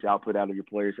that much output out of your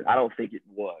players? I don't think it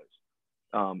was.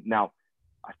 Now,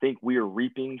 I think we are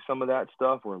reaping some of that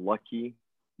stuff. We're lucky,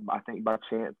 I think, by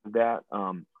chance of that.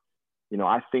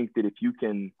 I think that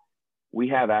we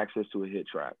have access to a hit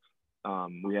track.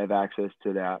 We have access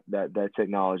to that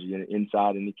technology and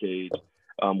inside in the cage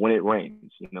when it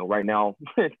rains. Right now,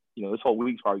 this whole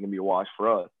week's probably gonna be a wash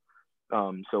for us.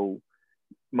 So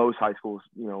most high schools,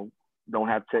 don't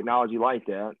have technology like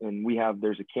that, and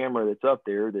there's a camera that's up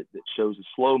there that shows a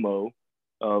slow-mo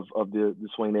of the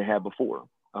swing they had before.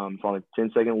 It's on a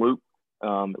 10-second loop.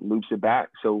 It loops it back.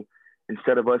 So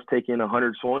instead of us taking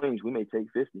 100 swings, we may take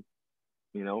 50.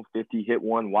 50, hit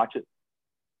one, watch it,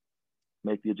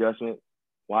 make the adjustment,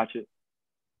 watch it.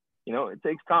 It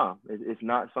takes time. It's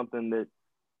not something that,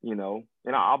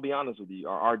 and I'll be honest with you,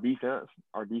 our defense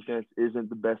isn't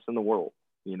the best in the world.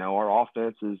 Our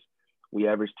offense is, we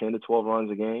average 10 to 12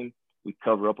 runs a game. We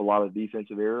cover up a lot of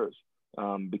defensive errors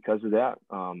because of that.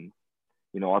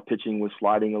 Our pitching was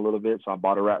sliding a little bit, so I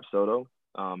bought a Rapsodo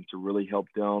to really help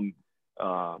them.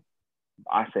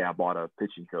 I say I bought a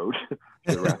pitching coach,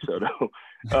 the Rapsodo.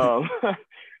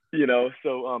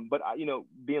 But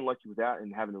being lucky with that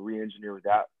and having to re-engineer with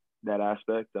that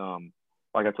aspect,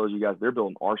 like I told you guys, they're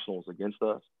building arsenals against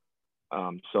us.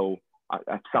 So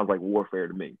that sounds like warfare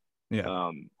to me.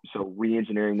 Yeah. So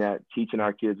re-engineering that, teaching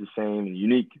our kids the same and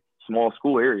unique small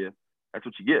school area, that's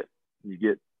what you get. You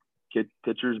get kid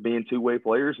pitchers being two-way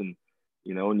players, and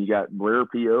and you got rare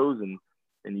POs, and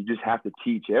you just have to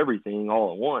teach everything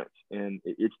all at once. And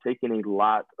it's taken a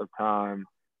lot of time,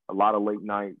 a lot of late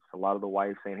nights, a lot of the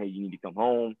wife saying, hey, you need to come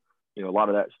home, a lot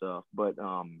of that stuff. But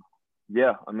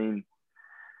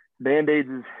Band-Aids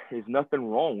is nothing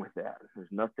wrong with that.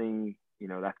 There's nothing,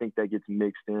 I think that gets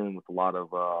mixed in with a lot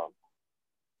of,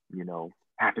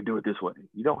 have to do it this way.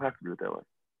 You don't have to do it that way.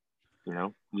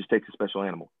 It just takes a special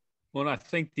animal. Well, and I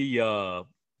think the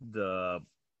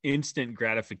instant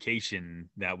gratification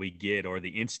that we get, or the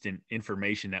instant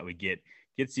information that we get,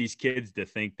 gets these kids to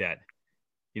think that,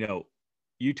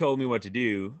 you told me what to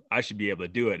do, I should be able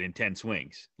to do it in 10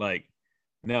 swings. Like,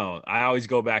 no, I always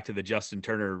go back to the Justin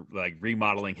Turner, like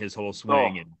remodeling his whole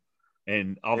swing,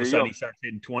 and all of a sudden he starts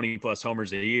hitting 20 plus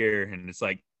homers a year. And it's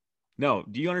like, no,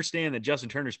 do you understand that Justin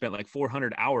Turner spent like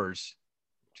 400 hours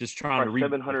just trying to read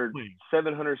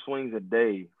 700 swings a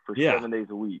day for 7 days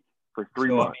a week for 3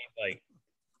 months. I mean,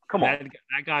 come on,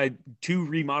 that guy, to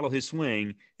remodel his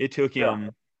swing, it took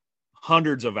him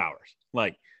hundreds of hours,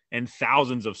 and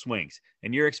thousands of swings.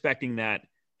 And you're expecting that,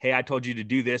 hey, I told you to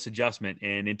do this adjustment,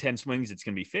 and in 10 swings, it's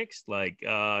going to be fixed.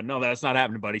 No, that's not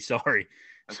happening, buddy. Sorry.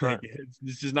 That's right.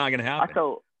 It's just not going to happen.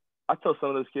 I tell some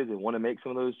of those kids that want to make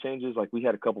some of those changes. Like, we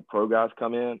had a couple pro guys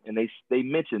come in, and they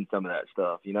mentioned some of that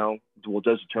stuff, well,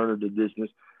 Justin Turner did this and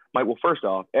this. I'm like, well, first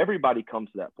off, everybody comes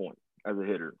to that point as a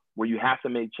hitter where you have to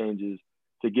make changes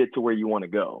to get to where you want to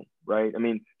go, right? I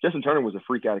mean, Justin Turner was a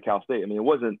freak out of Cal State. I mean, it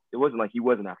wasn't like he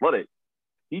wasn't athletic.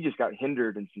 He just got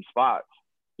hindered in some spots,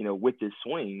 with his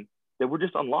swing that were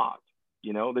just unlocked.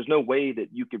 There's no way that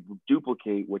you could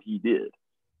duplicate what he did.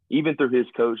 Even through his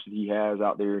coach that he has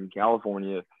out there in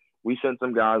California, we sent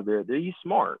some guys there. He's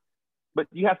smart, but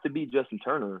you have to be Justin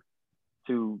Turner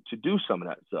to do some of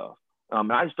that stuff.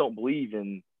 I just don't believe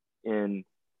in,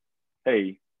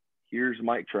 hey, here's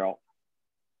Mike Trout.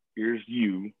 Here's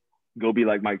you. Go be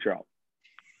like Mike Trout.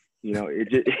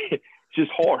 It's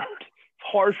just hard.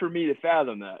 It's hard for me to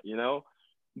fathom that,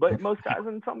 But most guys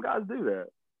and some guys do that.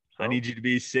 So, I need you to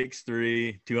be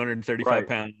 6'3", 235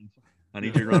 pounds. I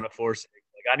need you to run a 4.6.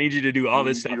 I need you to do all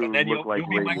this stuff, and then you'll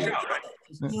be Mike Trout.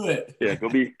 Let's do it. Yeah, go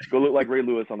look like Ray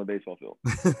Lewis on the baseball field.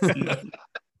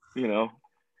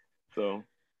 So.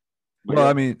 Well,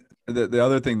 I mean, the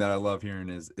other thing that I love hearing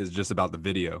is just about the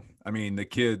video. I mean, the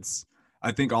kids,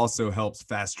 I think, also helps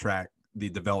fast track the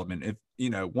development. If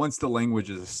once the language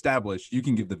is established, you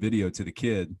can give the video to the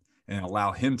kid and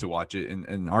allow him to watch it.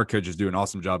 And our coaches do an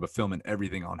awesome job of filming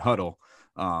everything on Huddle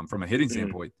from a hitting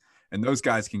standpoint. And those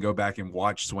guys can go back and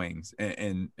watch swings.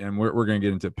 And we're going to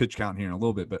get into pitch count here in a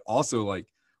little bit, but also like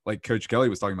Coach Kelly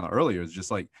was talking about earlier, is just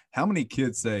like, how many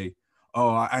kids say, oh,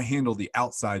 I handle the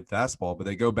outside fastball, but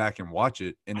they go back and watch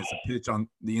it and it's a pitch on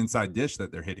the inside dish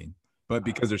that they're hitting. But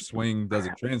because their swing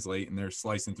doesn't translate and they're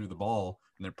slicing through the ball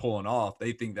and they're pulling off,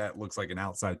 they think that looks like an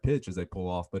outside pitch as they pull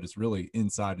off, but it's really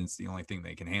inside and it's the only thing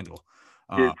they can handle.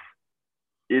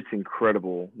 It's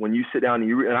incredible when you sit down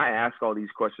and I ask all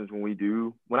these questions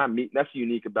when I meet. That's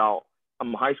unique about,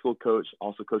 I'm a high school coach,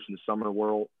 also coaching the summer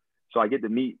world. So I get to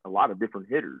meet a lot of different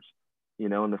hitters,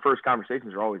 and the first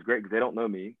conversations are always great because they don't know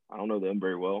me. I don't know them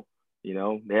very well. They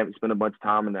haven't spent a bunch of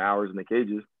time in the hours in the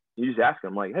cages. You just ask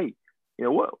them like, hey,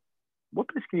 what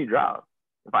pitch can you drive?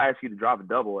 If I ask you to drive a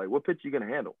double, like what pitch are you going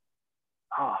to handle?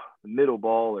 The middle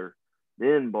ball or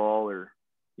the end ball or,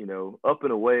 up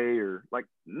and away, or like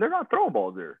they're not throwing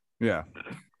balls there. Yeah.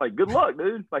 Like, good luck,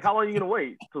 dude. Like, how long are you going to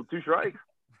wait till 2 strikes?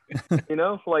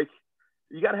 Like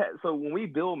you got to have, so when we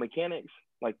build mechanics,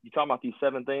 like you talk about these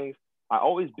 7 things, I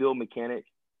always build mechanics,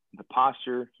 the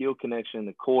posture, heel connection,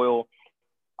 the coil.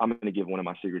 I'm going to give one of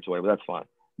my secrets away, but that's fine.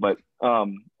 But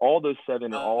all those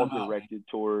 7 are all directed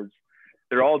towards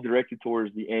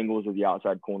the angles of the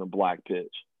outside corner black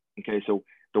pitch. Okay, so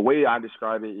the way I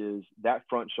describe it is that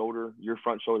your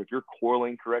front shoulder, if you're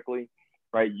coiling correctly,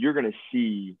 right, you're going to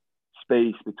see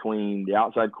space between the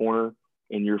outside corner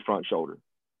and your front shoulder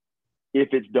if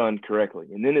it's done correctly.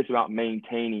 And then it's about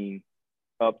maintaining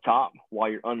up top while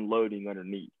you're unloading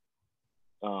underneath.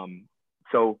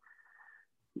 So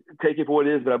take it for what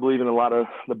it is, but I believe in a lot of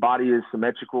the body is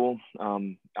symmetrical.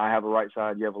 I have a right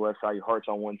side, you have a left side, your heart's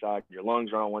on one side, your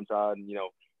lungs are on one side, and,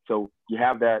 so you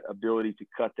have that ability to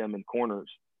cut them in corners.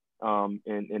 And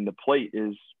the plate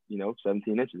is,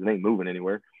 17 inches. It ain't moving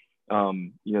anywhere.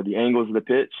 The angles of the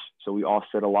pitch. So we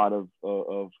offset a lot of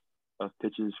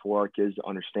pitches for our kids to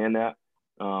understand that.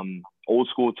 Old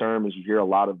school term is you hear a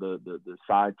lot of the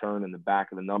side turn in the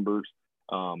back of the numbers.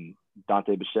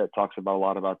 Dante Bichette talks about a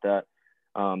lot about that.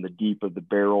 The deep of the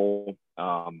barrel,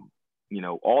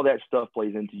 all that stuff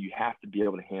plays into, you have to be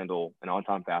able to handle an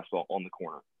on-time fastball on the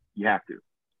corner. You have to.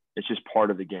 It's just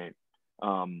part of the game.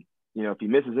 If he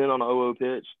misses in on an 0-0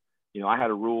 pitch, I had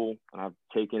a rule and I've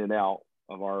taken it out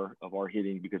of our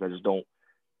hitting because I've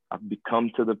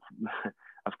come to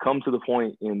the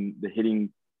point in the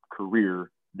hitting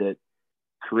career that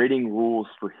creating rules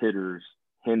for hitters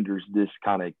hinders this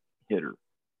kind of hitter,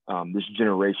 this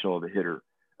generational of a hitter.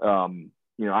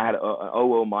 I had an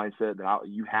 0-0 mindset that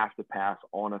you have to pass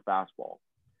on a fastball.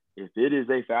 If it is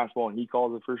a fastball and he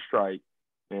calls it for strike,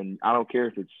 and I don't care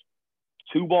if it's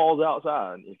 2 balls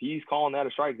outside, if he's calling that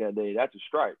a strike that day, that's a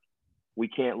strike. We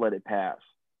can't let it pass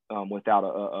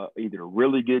without either a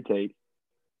really good take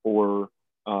or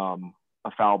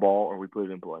a foul ball, or we put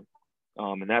it in play.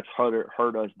 And that's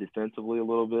hurt us defensively a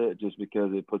little bit just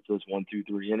because it puts us 1, 2,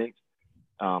 3 innings.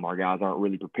 Our guys aren't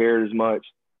really prepared as much.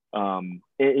 A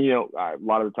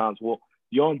lot of the times, well,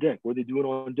 you on deck. What are they doing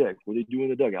on deck? What are they doing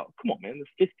in the dugout? Come on, man.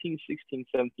 They're 15, 16,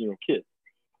 17-year-old kids.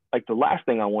 Like, the last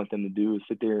thing I want them to do is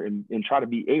sit there and try to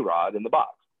be A-Rod in the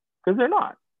box, because they're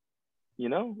not.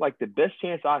 Like, the best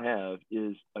chance I have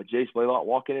is a Jace Blaylock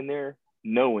walking in there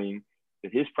knowing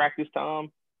that his practice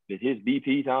time, that his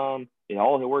BP time, and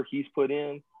all the work he's put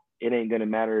in, it ain't going to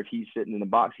matter if he's sitting in the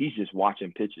box. He's just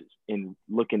watching pitches and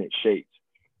looking at shapes,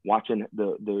 watching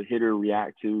the hitter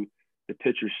react to the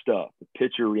pitcher's stuff, the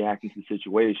pitcher reacting to the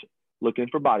situation, looking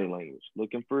for body language,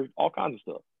 looking for all kinds of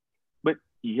stuff. But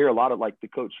you hear a lot of, like, the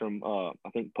coach from, I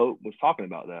think Pope was talking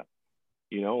about that,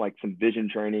 like some vision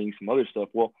training, some other stuff.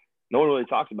 Well, no one really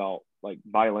talks about, like,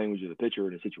 body language of the pitcher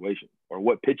in a situation, or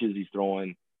what pitches he's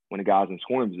throwing when a guy's in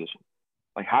scoring position.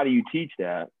 Like, how do you teach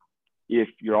that if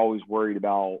you're always worried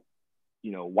about,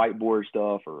 whiteboard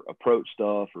stuff or approach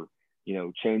stuff or,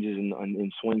 changes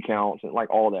in swing counts and, like,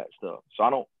 all that stuff.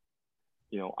 So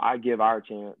I give our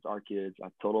kids, I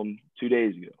told them 2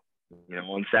 days ago,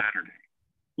 on Saturday,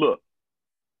 look,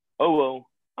 I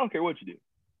don't care what you do.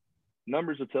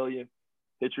 Numbers will tell you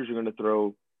pitchers are going to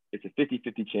throw. It's a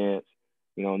 50-50 chance.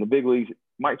 In the big leagues,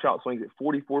 Mike Trout swings at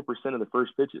 44% of the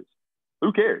first pitches.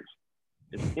 Who cares?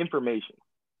 It's information.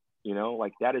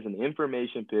 Like, that is an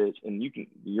information pitch, and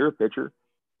you're a pitcher.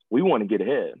 We want to get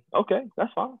ahead. Okay,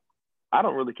 that's fine. I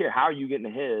don't really care how you getting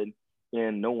ahead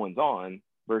and no one's on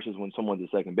versus when someone's at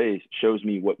second base shows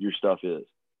me what your stuff is,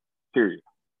 period.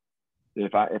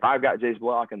 If I've got Jace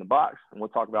Blaylock in the box, and we'll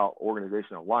talk about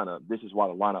organizational lineup, this is why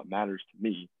the lineup matters to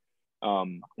me.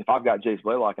 If I've got Jace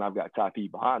Blaylock and I've got Ty P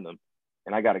behind them,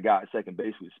 and I got a guy at second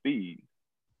base with speed,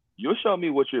 you'll show me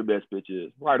what your best pitch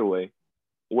is right away,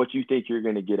 what you think you're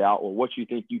going to get out, or what you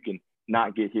think you can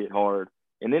not get hit hard.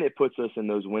 And then it puts us in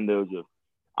those windows of,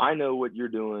 I know what you're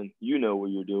doing, you know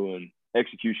what you're doing,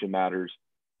 execution matters.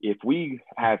 If we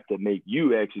have to make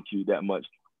you execute that much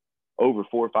over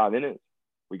 4 or 5 innings,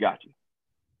 we got you.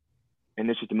 And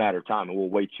it's just a matter of time, and we'll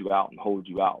wait you out and hold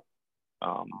you out.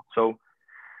 So,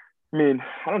 I mean,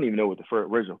 I don't even know what the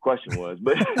original question was,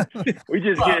 but we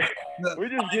just get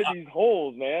these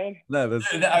holes, man.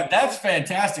 That's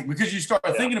fantastic, because you start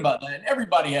thinking about that, and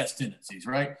everybody has tendencies,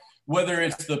 right? Whether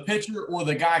it's the pitcher or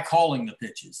the guy calling the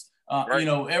pitches. Right. You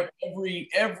know,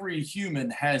 every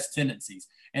human has tendencies,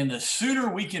 and the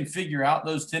sooner we can figure out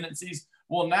those tendencies,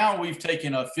 well, now we've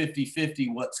taken a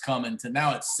 50-50 what's coming to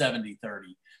now it's 70-30.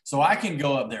 So I can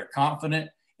go up there confident,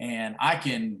 and I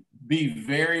can be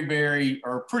very, very,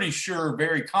 or pretty sure,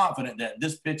 very confident that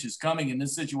this pitch is coming in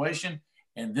this situation,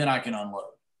 and then I can unload.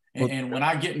 And when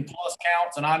I get in plus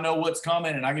counts and I know what's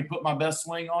coming and I can put my best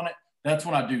swing on it, that's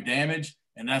when I do damage,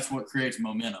 and that's what creates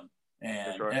momentum.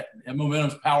 And, right. and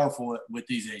momentum's powerful with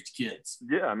these age kids.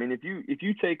 Yeah, I mean, if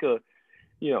you take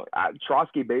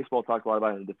Trotsky baseball talks a lot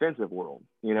about it in the defensive world.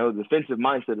 You know, the defensive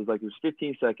mindset is like, there's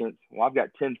 15 seconds. Well, I've got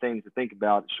 10 things to think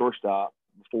about at shortstop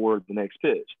before the next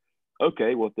pitch.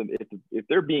 Okay, well, if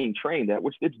they're being trained that,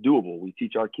 which it's doable, we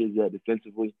teach our kids that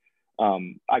defensively.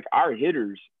 Like our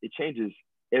hitters, it changes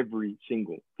every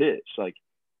single pitch. Like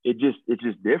it's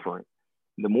just different.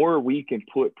 The more we can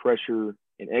put pressure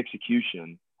and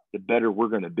execution, the better we're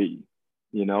going to be.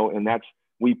 You know, and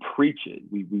we preach it.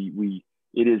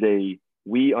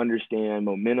 We understand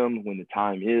momentum when the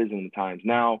time is, when the time's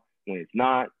now, when it's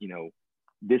not. You know,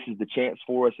 this is the chance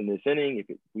for us in this inning.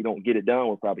 If we don't get it done,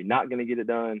 we're probably not going to get it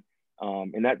done.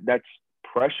 And that's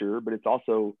pressure, but it's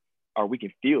also, or we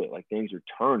can feel it, like things are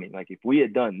turning. Like if we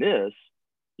had done this,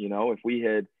 you know, if we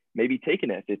had maybe taken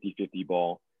that 50-50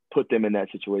 ball, put them in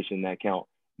that situation, that count,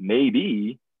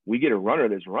 maybe we get a runner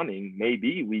that's running,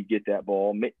 maybe we get that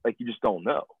ball, like you just don't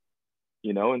know,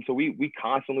 you know? And so we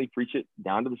constantly preach it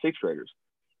down to the sixth graders,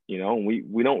 you know, and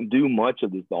we don't do much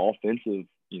of this, the offensive,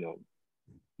 you know,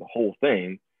 the whole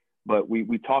thing, but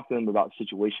we talk to them about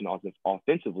situation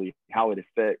offensively, how it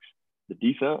affects the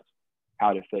defense,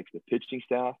 how it affects the pitching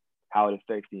staff, how it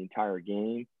affects the entire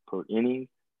game per inning.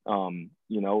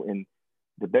 You know, and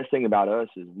the best thing about us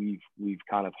is we've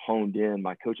kind of honed in.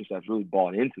 My coaching staff's really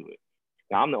bought into it.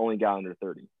 Now, I'm the only guy under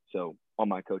 30, so on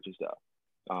my coaching staff.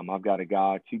 I've got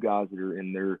two guys that are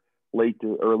in their late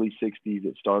to early 60s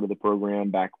that started the program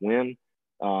back when.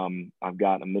 I've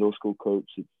got a middle school coach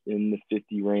that's in the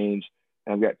 50 range.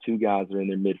 And I've got two guys that are in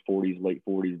their mid 40s, late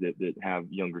 40s that have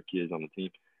younger kids on the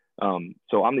team.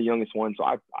 So I'm the youngest one. So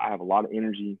I have a lot of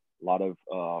energy, a lot of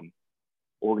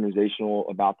organizational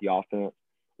about the offense.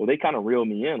 Well, they kind of reel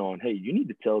me in on, hey, you need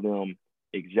to tell them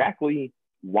exactly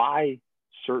why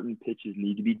certain pitches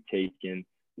need to be taken,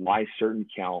 why certain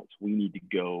counts we need to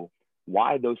go,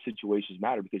 why those situations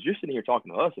matter, because you're sitting here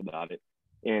talking to us about it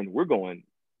and we're going,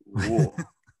 whoa,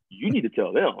 you need to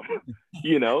tell them,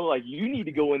 you know, like you need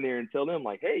to go in there and tell them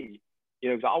like, hey, you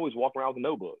know, because I always walk around with a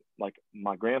notebook. Like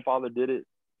my grandfather did it,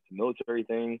 it's a military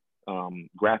thing,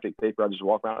 graphic paper. I just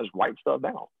walk around, I just write stuff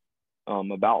down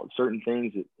about certain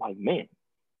things that like, man,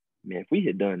 if we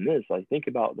had done this, like think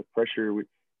about the pressure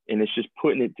and it's just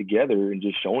putting it together and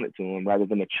just showing it to them rather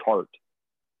than a chart,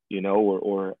 you know,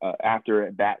 or after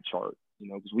at bat chart, you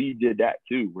know, because we did that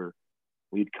too, where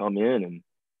we'd come in and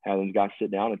have them guys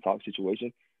sit down and talk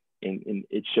situation, and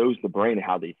it shows the brain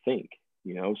how they think,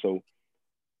 you know. So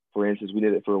for instance, we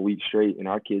did it for a week straight and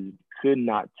our kids could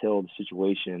not tell the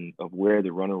situation of where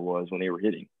the runner was when they were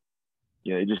hitting.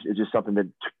 You know, it's just something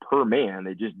that per man,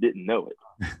 they just didn't know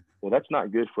it. Well, that's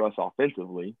not good for us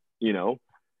offensively, you know.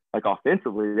 Like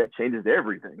offensively, that changes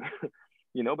everything,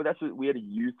 you know. But that's what we had, a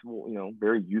youthful, you know,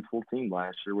 very youthful team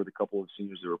last year with a couple of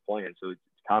seniors that were playing. So it's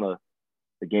kind of,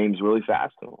 the game's really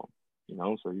fast to them, you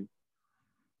know. So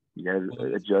you got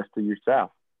to adjust to your staff.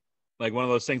 Like one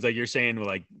of those things, like you're saying,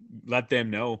 like let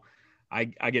them know. I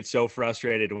get so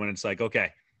frustrated when it's like,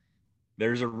 okay,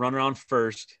 there's a runner on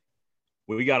first.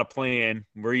 We got a plan.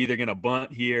 We're either going to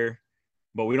bunt here,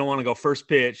 but we don't want to go first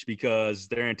pitch because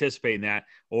they're anticipating that,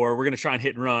 or we're going to try and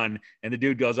hit and run. And the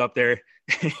dude goes up there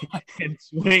and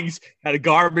swings at a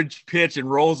garbage pitch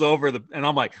and rolls over and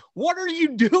I'm like, what are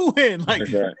you doing? Like,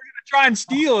 Okay. You're going to try and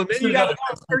steal, and then you got to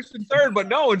go first and third, but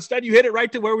no, instead you hit it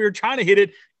right to where we were trying to hit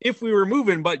it if we were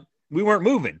moving, but we weren't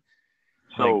moving.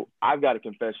 So like, I've got a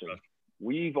confession.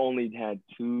 We've only had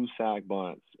 2 sack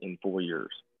bunts in 4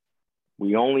 years.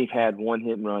 We only had 1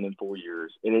 hit and run in 4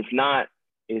 years. And it's not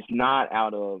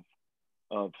out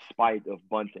of spite of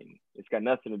bunting. It's got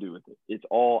nothing to do with it. It's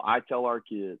all, I tell our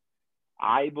kids,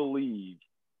 I believe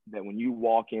that when you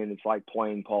walk in, it's like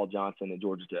playing Paul Johnson at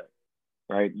Georgia Tech,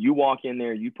 right? You walk in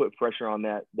there, you put pressure on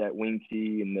that wing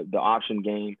tee and the option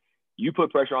game. You put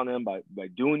pressure on them by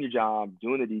doing your job,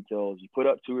 doing the details. You put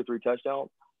up 2 or 3 touchdowns.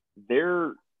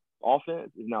 Their offense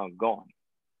is now gone.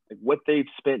 Like what they've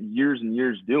spent years and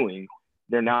years doing,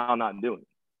 they're now not doing it.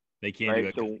 They can't right? do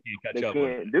it. So they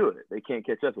can't do it. They can't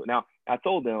catch up with it. Now, I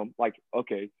told them, like,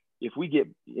 okay, if we get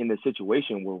in a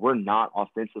situation where we're not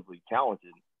offensively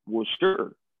talented, well,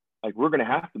 sure. Like, we're going to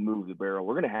have to move the barrel.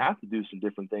 We're going to have to do some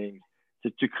different things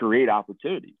to create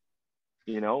opportunities,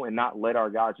 you know, and not let our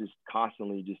guys just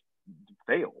constantly just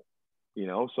fail, you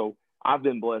know. So I've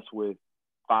been blessed with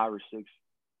 5 or 6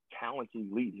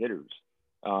 talented elite hitters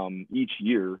each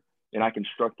year, and I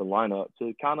construct the lineup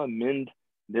to kind of mend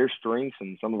their strengths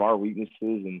and some of our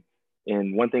weaknesses.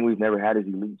 And one thing we've never had is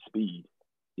elite speed,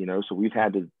 you know, so we've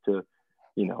had to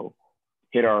you know,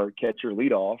 hit our catcher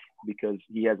leadoff because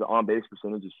he has an on-base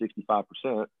percentage of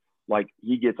 65%. Like,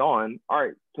 he gets on, all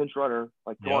right, pinch runner,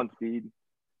 like, go on speed,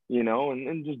 you know,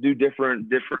 and just do different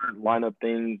lineup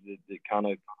things that kind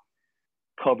of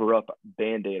cover up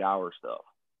Band-Aid hour stuff,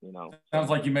 you know. Sounds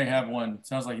like you may have one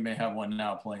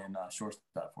now playing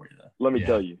shortstop for you, though. Let me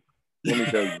tell you.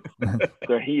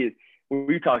 So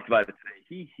we talked about it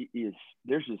today.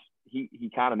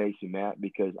 He kind of makes me mad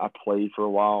because I played for a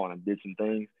while and I did some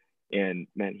things, and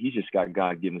man, he's just got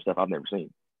God-given stuff I've never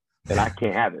seen, and I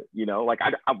can't have it, you know. Like,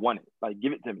 I want it, like,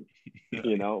 give it to me,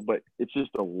 you know. But it's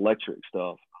just electric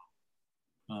stuff.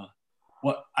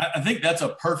 Well, I think that's a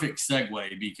perfect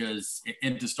segue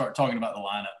and to start talking about the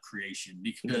lineup creation,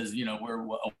 because you know, we're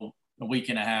a week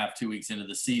and a half, 2 weeks into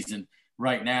the season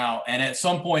right now, and at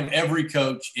some point, every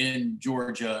coach in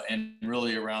Georgia and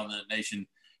really around the nation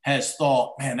has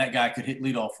thought, man, that guy could hit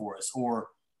leadoff for us, or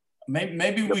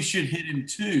maybe we should hit him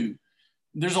too.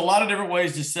 There's a lot of different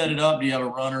ways to set it up. Do you have a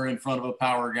runner in front of a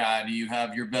power guy? Do you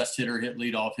have your best hitter hit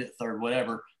leadoff, hit third,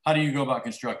 whatever? How do you go about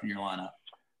constructing your lineup?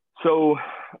 So,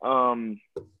 let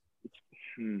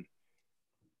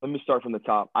me start from the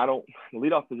top. The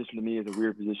leadoff position to me is a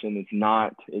weird position. It's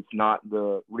not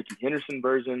the Ricky Henderson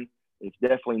version. It's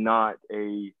definitely not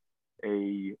a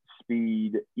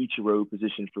speed Ichiro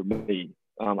position for me.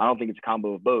 I don't think it's a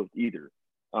combo of both either.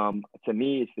 To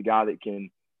me, it's the guy that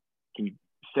can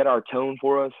set our tone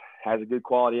for us, has a good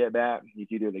quality at bat.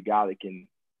 He's either the guy that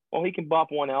he can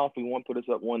bop one out if we want to put us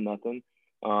up 1-0.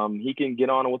 He can get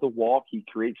on with a walk. He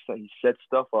sets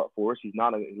stuff up for us. He's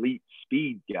not an elite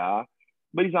speed guy,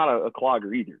 but he's not a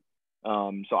clogger either.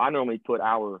 So I normally put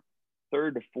our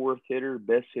 3rd to 4th hitter,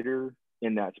 best hitter,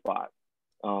 in that spot.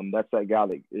 That's that guy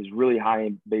that is really high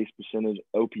in base percentage.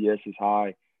 OPS is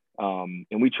high. And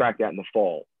we track that in the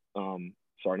fall.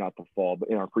 Sorry, not the fall, but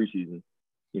in our preseason.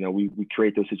 You know, we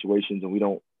create those situations, and we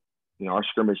don't, you know, our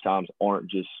scrimmage times aren't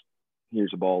just,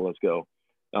 here's the ball, let's go.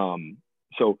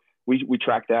 So we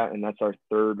track that, and that's our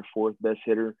 3rd or 4th best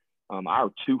hitter.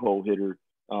 Our 2-hole hitter,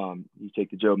 you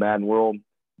take the Joe Madden world,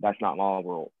 that's not my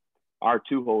world. Our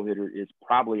 2-hole hitter is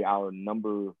probably our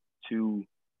number 2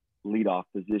 leadoff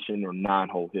position, or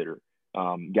 9-hole hitter.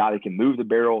 Guy that can move the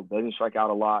barrel, doesn't strike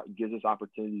out a lot, gives us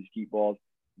opportunities to keep balls.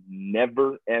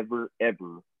 Never, ever,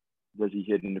 ever does he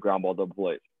hit in the ground ball double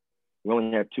plays. We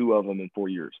only have 2 of them in 4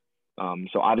 years.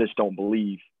 So I just don't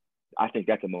believe. I think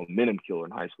that's a momentum killer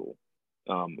in high school,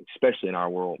 especially in our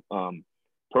world.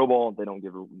 Pro ball, they don't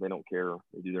care.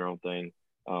 They do their own thing.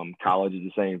 College is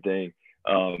the same thing.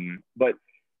 But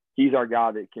he's our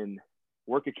guy that can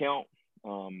work a count,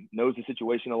 knows the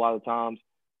situation a lot of times,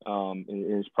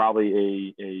 and is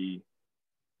probably a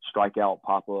strikeout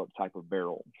pop-up type of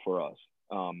barrel for us.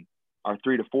 Our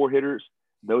 3 to 4 hitters,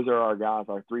 those are our guys.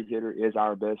 Our 3 hitter is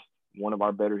our best, one of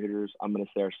our better hitters. I'm going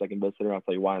to say our 2nd best hitter. I'll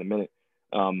tell you why in a minute.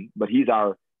 But he's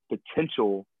our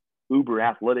potential uber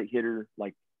athletic hitter.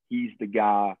 Like, he's the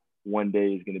guy one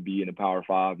day is going to be in a Power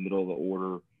 5, middle of the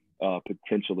order,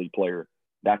 potentially player.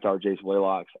 That's our Jace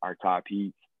Waylocks, our Ty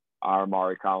Peets, our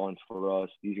Amari Collins for us.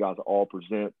 These guys all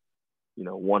present, you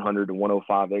know, 100 to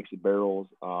 105 exit barrels.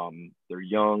 They're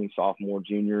young, sophomore,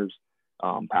 juniors,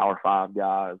 Power 5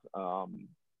 guys,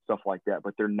 stuff like that.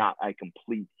 But they're not a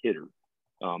complete hitter.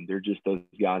 They're just those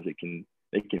guys that can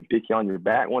pick you on your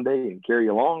back one day and carry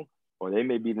you along, or they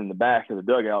may be in the back of the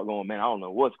dugout going, man, I don't know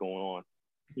what's going on,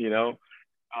 you know.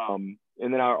 And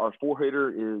then our 4 hitter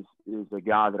is a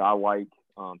guy that I like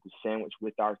to sandwich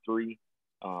with our 3.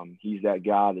 He's that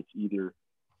guy that's either,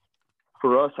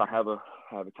 for us, I have a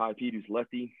Ty Pete who's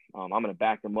lefty. I'm going to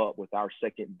back him up with our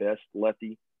 2nd best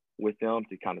lefty with them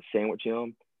to kind of sandwich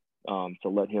him, to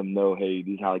let him know, hey,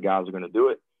 these are how the guys are going to do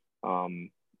it.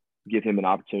 Give him an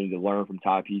opportunity to learn from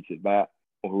Ty Pete's at bat,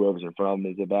 or whoever's in front of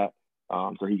him is at bat,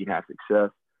 so he can have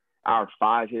success. Our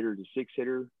 5 hitter to 6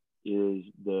 hitter is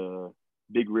the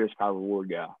big risk, high reward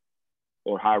guy,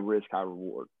 or high risk, high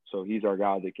reward. So he's our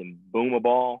guy that can boom a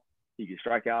ball. He can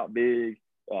strike out big,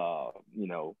 you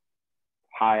know,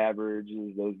 high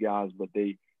averages, those guys, but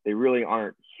they really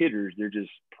aren't hitters. They're just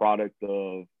product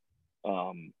of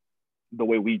the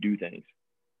way we do things.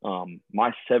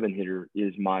 My 7 hitter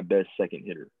is my best second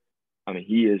hitter. I mean,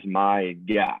 he is my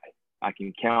guy. I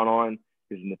can count on,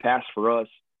 because in the past for us,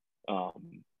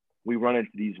 we run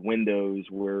into these windows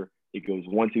where it goes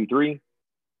 1, 2, 3,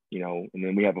 you know, and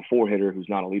then we have a 4 hitter who's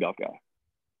not a leadoff guy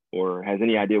or has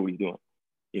any idea what he's doing,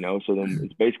 you know. So then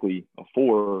it's basically a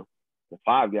 4, the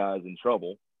 5 guys in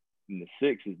trouble, and the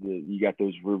 6 is you got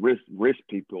those risk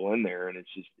people in there, and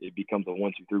it becomes a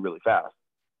 1, 2, 3 really fast.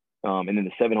 And then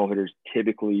the 7-hole hitters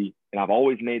typically, and I've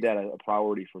always made that a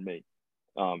priority for me.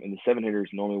 And the 7 hitters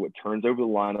normally what turns over the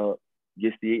lineup,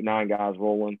 gets the 8, 9 guys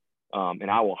rolling,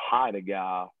 and I will hide a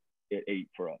guy at 8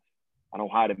 for us. I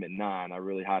don't hide him at 9. I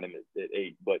really hide him at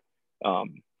 8. But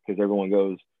because everyone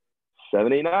goes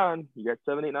 7, 8, 9. You got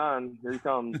 7, 8, 9. Here he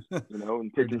comes. You know,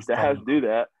 and pitching staffs do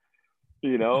that.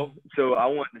 You know, so I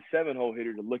want the 7-hole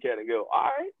hitter to look at it and go, all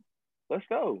right, let's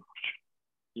go.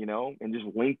 You know, and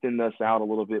just lengthen us out a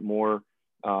little bit more.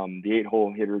 The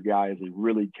 8-hole hitter guy is a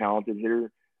really talented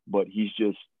hitter, but he's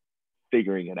just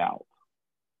figuring it out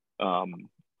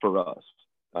for us.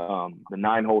 The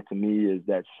 9-hole to me is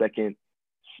that second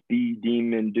speed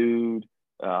demon dude,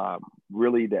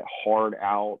 really that hard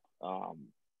out,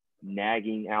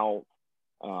 nagging out.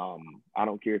 I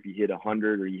don't care if you hit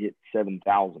 100 or you hit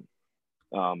 7,000.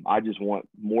 I just want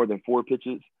more than 4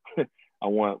 pitches. I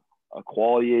want a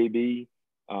quality AB.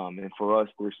 And for us,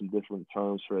 there's some different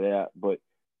terms for that. But,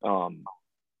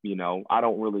 you know, I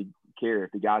don't really care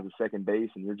if the guy's at second base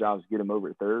and your job is to get him over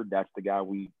at third. That's the guy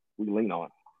we lean on.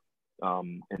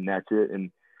 And that's it. And,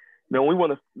 you know, we won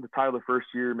the title the first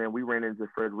year, man. We ran into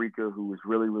Frederica, who was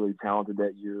really, really talented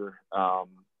that year.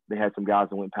 They had some guys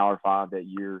that went Power 5 that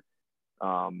year.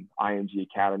 IMG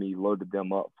Academy loaded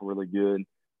them up for really good.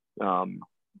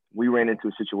 We ran into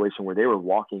a situation where they were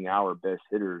walking our best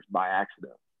hitters by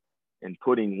accident and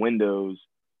putting windows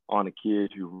on a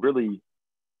kid who really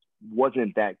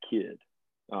wasn't that kid.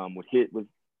 Would hit with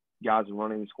guys in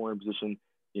running and scoring position.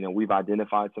 You know, we've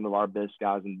identified some of our best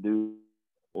guys in dude.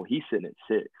 Well, he's sitting at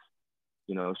 6.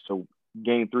 You know, so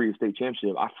game 3 of state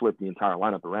championship, I flipped the entire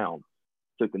lineup around.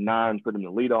 Took the 9, put him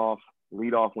in the leadoff.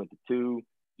 Leadoff went to 2,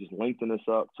 just lengthened us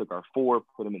up. Took our 4,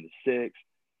 put him in the 6.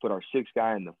 Put our 6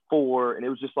 guy in the 4. And it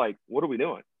was just like, what are we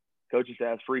doing? Coach's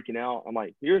ass freaking out. I'm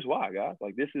like, here's why, guys.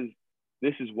 Like, this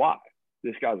is why.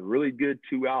 This guy's a really good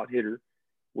 2-out hitter.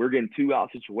 We're getting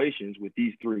 2-out situations with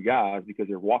these 3 guys because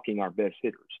they're walking our best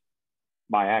hitters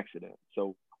by accident.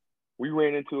 So we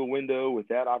ran into a window with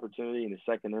that opportunity in the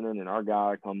second inning, and our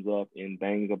guy comes up and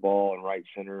bangs a ball in right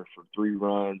center for 3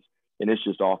 runs, and it's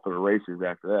just off to the races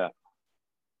after that.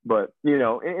 But, you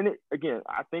know, and again,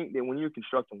 I think that when you're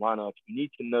constructing lineups, you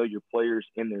need to know your players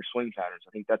and their swing patterns.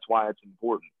 I think that's why it's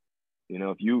important. You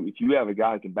know, if you have a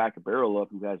guy who can back a barrel up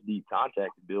who has deep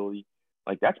contact ability,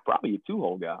 like that's probably a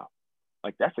 2-hole guy.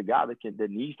 Like that's a guy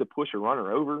that needs to push a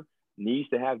runner over, needs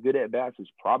to have good at bats. Is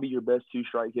probably your best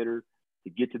 2-strike hitter to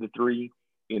get to the 3.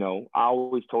 You know, I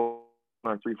always told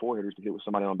our 3-4 hitters to hit with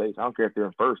somebody on base. I don't care if they're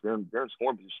in first; they're in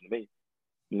scoring position to me.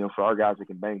 You know, for our guys that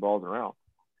can bang balls around.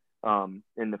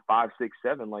 In the 5, 6,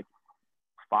 7, like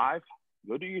 5,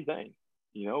 go do your thing.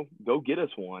 You know, go get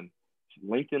us one.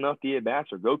 Lengthen up the at-bats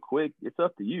or go quick. It's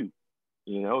up to you.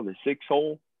 You know, the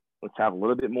 6-hole, let's have a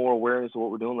little bit more awareness of what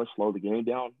we're doing. Let's slow the game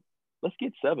down. Let's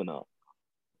get 7 up.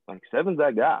 Like 7's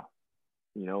that guy.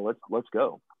 You know, let's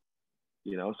go.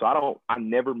 You know, so I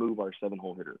never move our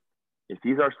 7-hole hitter. If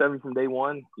he's our 7 from day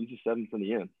one, he's a 7 from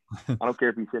the end. I don't care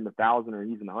if he's hitting 1,000 or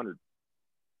he's in 100.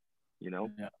 You know,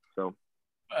 yeah. So.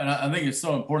 And I think it's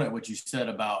so important what you said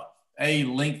about A,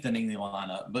 lengthening the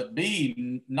lineup, but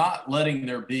B, not letting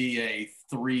there be a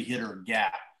 3-hitter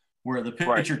gap where the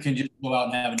pitcher can just go out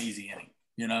and have an easy inning.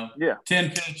 You know,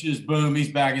 10 pitches, boom,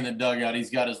 he's back in the dugout. He's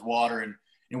got his water, and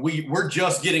we're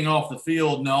just getting off the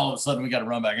field, and all of a sudden we got to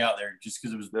run back out there just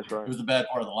because it was a bad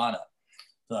part of the lineup.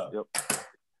 So,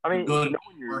 I mean,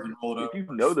 if you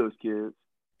know those kids,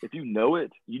 if you know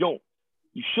it,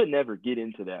 you should never get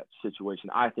into that situation,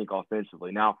 I think,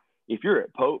 offensively. Now, if you're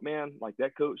at Pope, man, like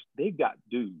that coach, they've got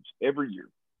dudes every year.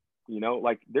 You know,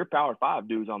 like they're Power 5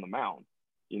 dudes on the mound.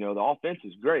 You know, the offense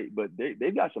is great, but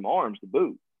they've got some arms to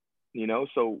boot. You know,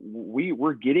 so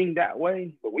we're getting that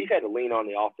way, but we've had to lean on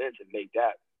the offense and make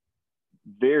that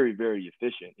very, very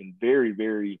efficient and very,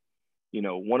 very, you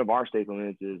know, one of our staple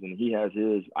innings is, and he has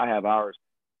his, I have ours.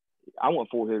 I want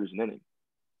 4 hitters an inning.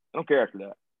 I don't care after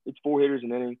that. It's 4 hitters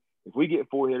an inning. If we get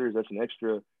 4 hitters, that's an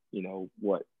extra, you know,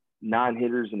 9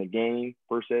 hitters in a game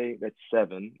per se. That's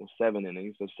 7. Well, 7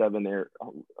 innings, so 7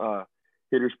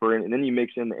 hitters per inning. And then you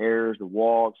mix in the errors, the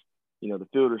walks, you know, the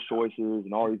fielder's choices,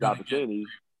 and all these opportunities.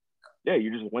 Yeah,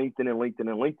 you're just lengthening,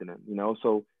 you know.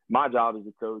 So my job as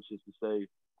a coach is to say,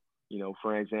 you know,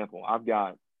 for example, I've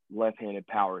got left-handed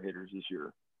power hitters this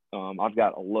year. I've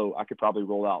got I could probably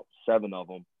roll out 7 of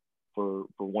them for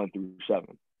 1 through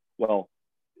 7. Well,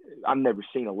 I've never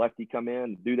seen a lefty come in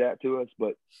and do that to us,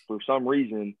 but for some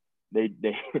reason they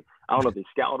I don't know if they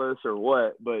scout us or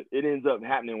what, but it ends up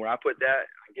happening where I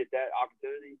get that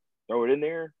opportunity, throw it in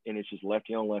there, and it's just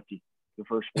lefty on lefty the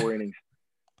first 4 innings,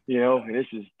 you know, and it's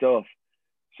just tough.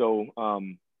 So,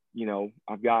 you know,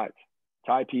 I've got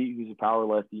Ty Pete, who's a power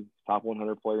lefty, top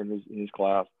 100 player in his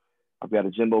class. I've got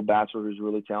a Jimbo Batchelor who's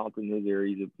really talented in his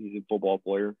area. He's a football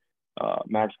player.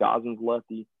 Max Goslin's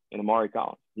lefty, and Amari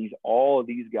Collins. All of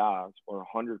these guys are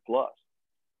 100 plus.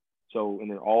 So,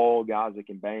 and they're all guys that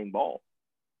can bang ball.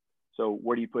 So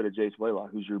where do you put a Jace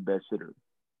Blaylock, who's your best hitter?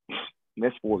 And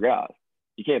that's 4 guys.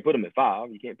 You can't put him at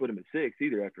 5. You can't put him at 6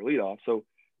 either after leadoff. So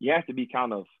you have to be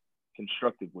kind of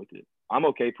constructive with it. I'm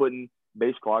okay putting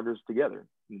base cloggers together.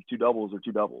 2 doubles or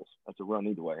 2 doubles. That's a run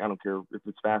either way. I don't care if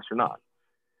it's fast or not.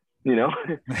 You know,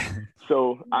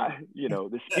 so you know,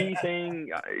 the speed thing,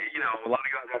 you know, a lot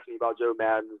of guys ask me about Joe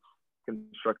Madden's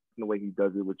constructing the way he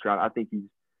does it with Trout. I think he's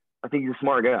a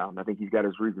smart guy. I think he's got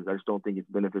his reasons. I just don't think it's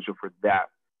beneficial for that.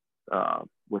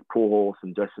 With Pujols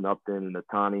and Justin Upton and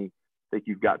Ohtani, I think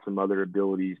you've got some other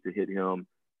abilities to hit him,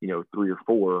 you know, 3 or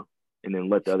 4, and then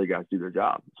let the other guys do their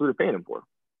job. That's what they're paying him for.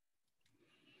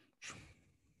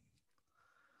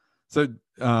 So,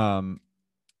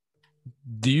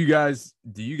 do you guys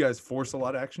force a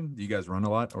lot of action? Do you guys run a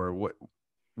lot, or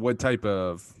what type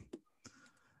of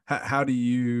how do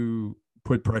you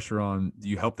put pressure on? Do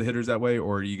you help the hitters that way,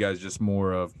 or are you guys just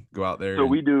more of go out there? So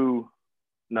we do.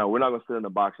 No, we're not going to sit in the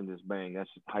box and just bang. That's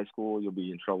just high school. You'll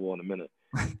be in trouble in a minute.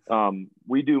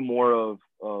 We do more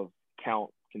of count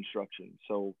construction.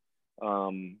 So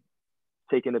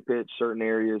taking a pitch, certain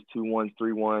areas, 2-1s,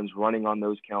 3-1s, running on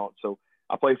those counts. So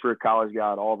I played for a college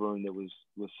guy at Auburn that was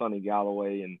Sonny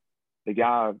Galloway, and the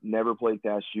guy never played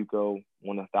past JUCO,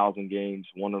 won 1,000 games,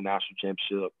 won a national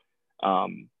championship.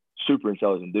 Super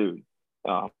intelligent dude.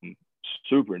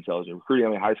 Super intelligent.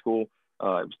 Recruiting in high school. It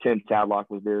was Tim Tadlock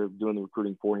was there doing the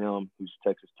recruiting for him, who's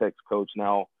Texas Tech's coach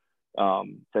now,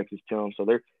 Texas Tim. So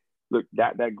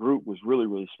that group was really,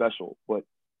 really special. But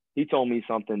he told me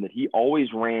something that he always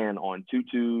ran on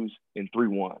 2-2s and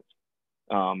 3-1s.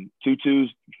 2-2s,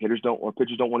 pitchers don't want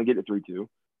to get to 3-2. So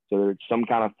there's some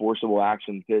kind of forcible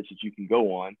action pitch that you can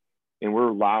go on, and we're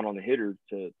relying on the hitter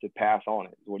to pass on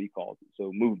it, is what he calls it.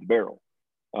 So move the barrel.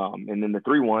 And then the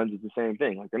 3-1s is the same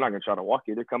thing. Like, they're not going to try to walk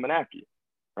you. They're coming after you,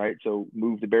 right? So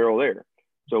move the barrel there.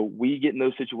 So we get in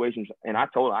those situations, and I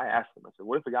asked him, I said,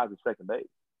 what if the guy's at second base?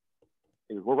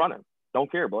 He goes, we're running. Don't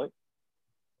care, Blake.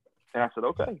 And I said,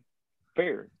 okay,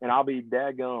 fair. And I'll be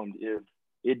daggummed if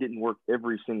it didn't work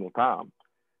every single time,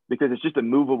 because it's just a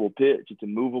movable pitch. It's a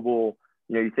movable,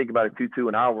 you know, you think about a 2-2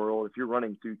 in our world. If you're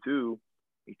running 2-2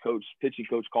 and pitching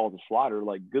coach calls a slider,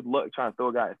 like, good luck trying to throw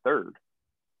a guy at third.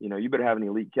 You know, you better have an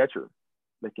elite catcher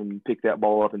that can pick that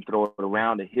ball up and throw it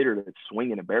around a hitter that's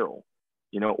swinging a barrel,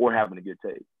 you know, or having a good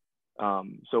take.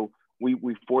 So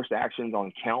we force actions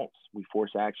on counts. We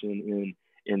force action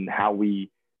in how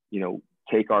we, you know,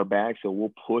 take our bag. So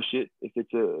we'll push it. If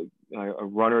it's a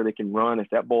runner that can run, if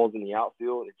that ball's in the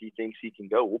outfield, if he thinks he can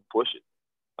go, we'll push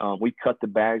it. We cut the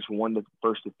bags from 1 to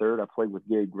first to third. I played with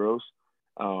Gabe Gross,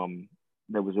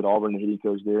 that was at Auburn, the hitting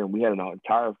coach there, and we had an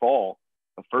entire fall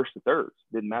of first to thirds.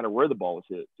 Didn't matter where the ball was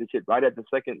hit. Just hit right at the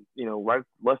second, you know, right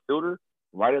left fielder,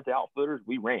 right at the outfielders.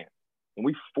 We ran, and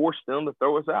we forced them to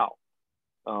throw us out.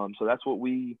 So that's what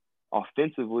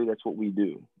offensively, that's what we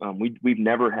do. We've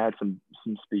never had some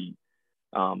speed.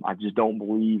 I just don't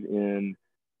believe in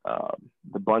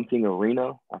the bunting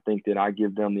arena. I think that I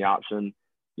give them the option,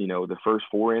 you know, the first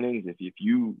 4 innings. If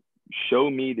you show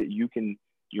me that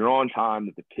you're on time,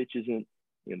 that the pitch isn't,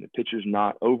 and the pitcher's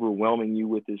not overwhelming you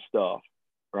with his stuff,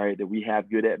 right, that we have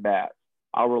good at bats,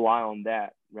 I'll rely on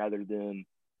that rather than,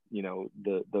 you know,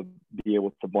 the be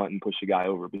able to bunt and push a guy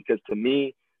over. Because to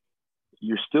me,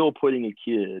 you're still putting a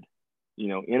kid, you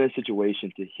know, in a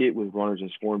situation to hit with runners in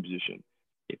scoring position.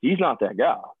 If he's not that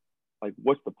guy, like,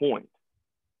 what's the point?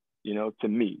 You know, to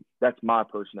me, that's my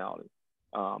personality.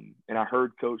 And I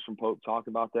heard Coach from Pope talk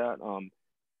about that.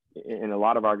 And a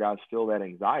lot of our guys feel that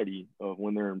anxiety of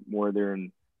when they're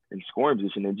in scoring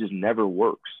position. It just never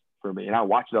works for me. And I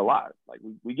watch it a lot. Like,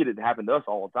 we get it to happen to us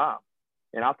all the time.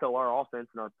 And I tell our offense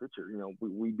and our pitcher, you know,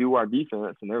 we do our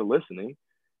defense and they're listening,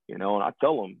 you know, and I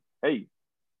tell them, hey,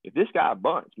 if this guy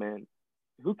bunts, man,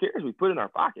 who cares? We put it in our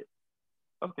pocket.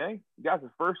 Okay, you guys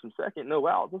are first and second, no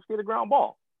outs. Let's get a ground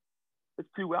ball. It's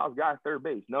 2 outs, guy at third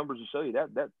base. Numbers will show you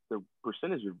that the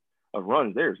percentage of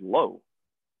runs there is low.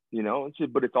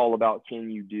 but it's all about, can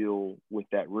you deal with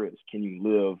that risk? Can you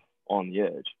live on the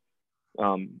edge?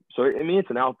 So, I mean, it's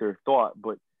an out there thought,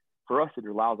 but for us, it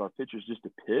allows our pitchers just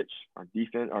to pitch, our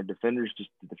defenders just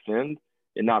to defend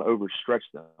and not overstretch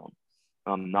them,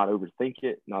 not overthink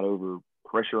it, not over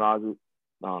pressurize it.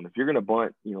 If you're going to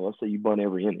bunt, let's say you bunt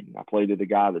every inning. I played with a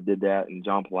guy that did that, and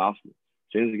John Pulowski.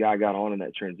 As soon as the guy got on in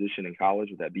that transition in college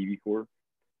with that BB core,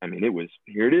 I mean, it was,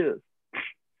 here it is.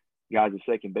 Guys at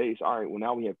second base. All right, well,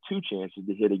 now we have 2 chances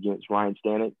to hit against Ryan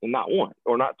Stanek and not 1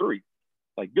 or not 3.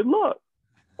 Like, good luck.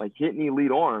 Like, hitting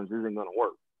elite arms isn't going to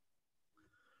work.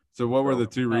 So what were the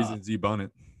 2 reasons you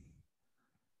bunted?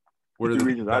 What are the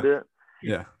reasons I did?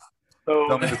 Yeah.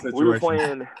 So we were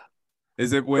playing.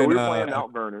 Is it when we were playing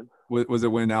Mount Vernon? Was it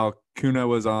when Alcuna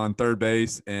was on third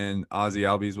base and Ozzie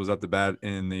Albies was up the bat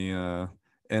in the NL?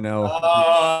 No.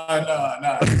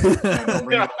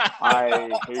 I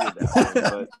hated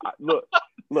that one, but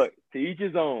look, to each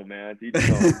his own, man. To each his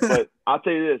own. But I'll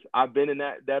tell you this: I've been in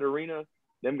that arena.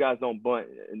 Them guys don't bunt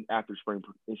after spring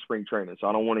training, so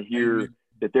I don't want to hear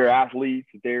that they're athletes,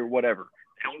 that they're whatever.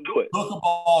 They don't do it. Hook a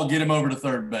ball, get him over to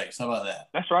third base. How about that?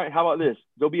 That's right. How about this?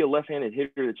 Go be a left-handed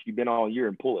hitter that you've been all year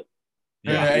and pull it.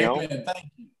 Yeah,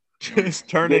 thank you. Just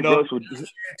turn it over.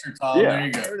 There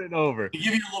you go. Turn it over. To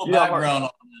give you a little background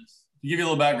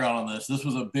on this, this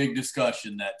was a big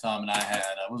discussion that Tom and I had.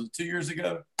 Was it 2 years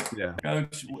ago? Yeah.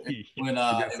 Coach, when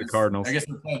against the Cardinals. I guess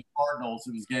we played the Cardinals.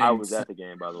 It was game. I was at the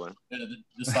game, by the way. The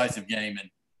decisive game, and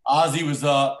Ozzie was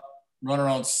up, runner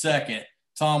on second.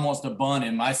 Tom wants to bunt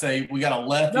him. I say we got a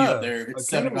lefty up there.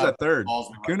 Acuna was at third.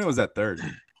 Acuna was at third.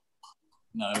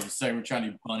 No, it was the same. We're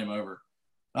trying to bunt him over.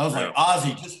 I was like,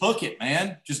 Ozzie, just hook it,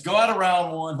 man. Just go out of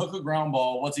round 1, hook a ground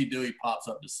ball. What's he do? He pops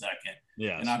up to second.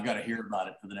 Yeah. And I've got to hear about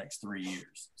it for the next 3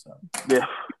 years. So yeah.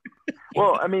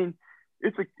 Well, I mean,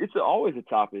 it's always a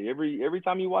topic. Every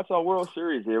time you watch our World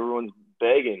Series, everyone's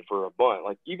begging for a bunt.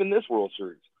 Like even this World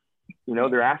Series,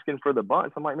 they're asking for the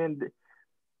bunts. I'm like, man,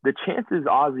 the chances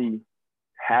Ozzie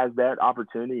has that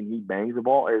opportunity and he bangs the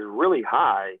ball is really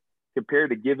high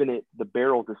compared to giving it the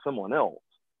barrel to someone else.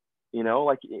 And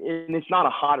it's not a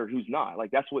hot or who's not.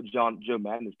 Like, that's what Joe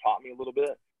Madden has taught me a little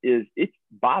bit, is it's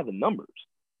by the numbers.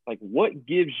 Like, what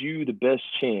gives you the best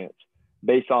chance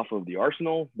based off of the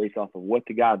arsenal, based off of what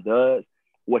the guy does,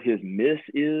 what his miss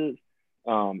is.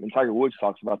 And Tiger Woods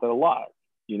talks about that a lot.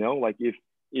 Like if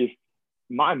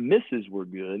my misses were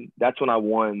good, that's when I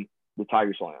won the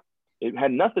Tiger Slam. It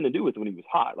had nothing to do with when he was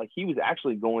hot. Like, he was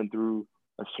actually going through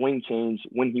a swing change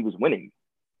when he was winning.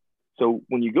 So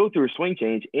when you go through a swing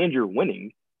change and you're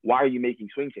winning, why are you making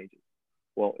swing changes?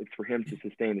 Well, it's for him to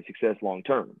sustain the success long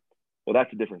term. Well,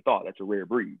 that's a different thought. That's a rare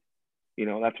breed.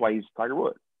 That's why he's Tiger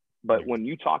Woods. But when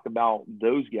you talk about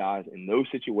those guys in those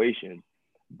situations,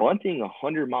 bunting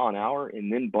 100 mile an hour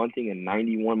and then bunting a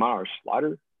 91 mile an hour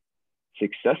slider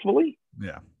successfully,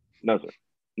 no sir,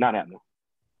 not happening.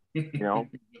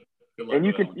 And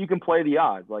you can play the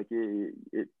odds. Like you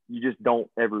just don't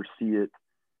ever see it.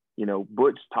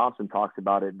 Butch Thompson talks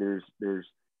about it. There's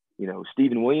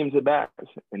Stephen Williams at bats,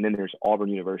 and then there's Auburn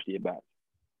University at bats.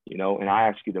 And I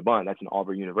ask you to bunt. That's an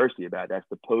Auburn University at bat. That's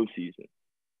the postseason.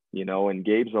 And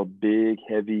Gabe's a big,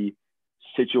 heavy,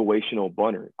 situational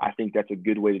bunter. I think that's a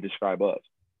good way to describe us.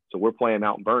 So we're playing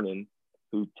Mount Vernon,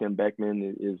 who Tim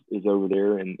Beckman is over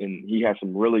there, and he has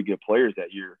some really good players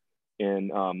that year.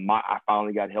 And I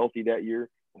finally got healthy that year.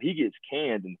 He gets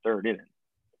canned in the 3rd inning.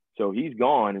 So he's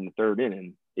gone in the 3rd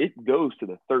inning. It goes to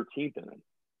the 13th inning.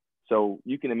 So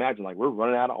you can imagine, like, we're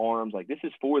running out of arms. Like, this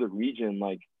is for the region.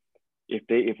 Like, if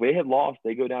they had lost,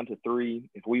 they go down to 3.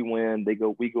 If we win,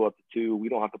 we go up to 2. We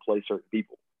don't have to play certain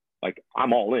people. Like,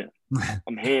 I'm all in.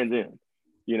 I'm hands in.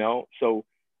 So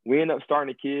we end up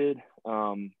starting a kid.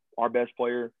 Our best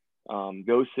player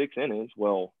goes 6 innings.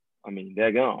 Well, I mean,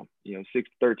 daggone,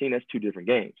 6-13, that's 2 different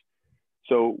games.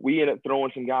 So we end up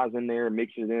throwing some guys in there,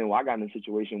 mixing it in. Well, I got in a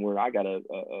situation where I got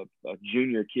a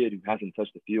junior kid who hasn't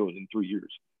touched the field in 3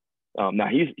 years. Now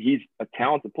he's a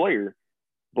talented player,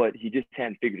 but he just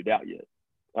hadn't figured it out yet.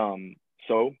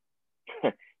 So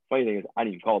funny thing is, I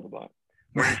didn't even call the bunt.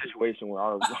 We're in a situation where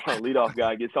our leadoff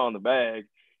guy gets on the bag,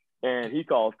 and he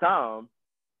calls Tom,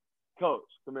 "Coach,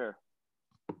 come here.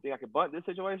 Think I can bunt this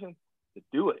situation? To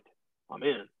do it. I'm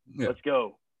in. Yeah. Let's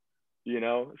go."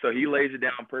 So he lays it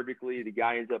down perfectly. The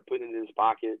guy ends up putting it in his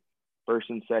pocket, 1st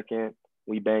and 2nd.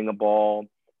 We bang a ball,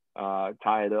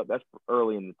 tie it up. That's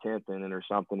early in the 10th inning or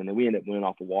something. And then we end up winning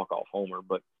off a walk-off homer.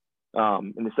 But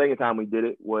and the second time we did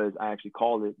it was I actually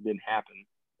called it. Didn't happen.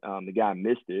 The guy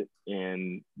missed it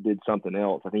and did something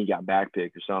else. I think he got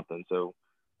backpicked or something. So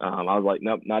I was like,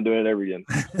 nope, not doing it ever again.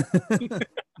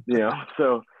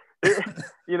 So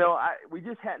We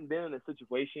just hadn't been in a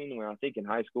situation where I think in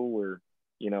high school where,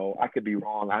 I could be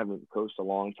wrong. I haven't coached a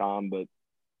long time, but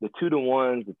the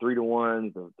 2-to-1s, the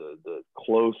 3-to-1s, the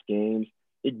close games,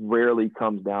 it rarely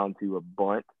comes down to a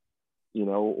bunt,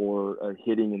 or a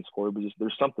hitting and score, but just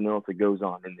there's something else that goes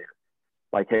on in there.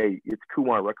 Like, hey, it's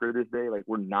Kumar Rucker this day. Like,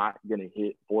 we're not going to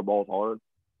hit 4 balls hard.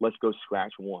 Let's go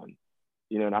scratch 1.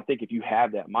 And I think if you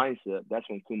have that mindset, that's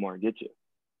when Kumar gets you.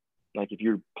 Like, if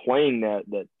you're playing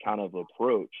that kind of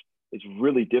approach, it's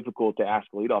really difficult to ask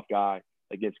a leadoff guy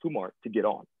against Kumar to get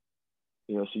on.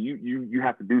 So you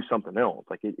have to do something else.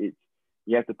 Like,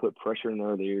 you have to put pressure in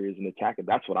other areas and attack it.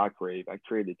 That's what I crave. I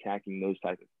crave attacking those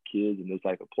type of kids and those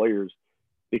type of players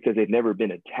because they've never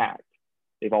been attacked.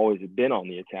 They've always been on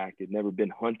the attack. They've never been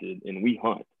hunted, and we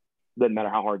hunt. Doesn't matter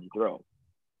how hard you throw,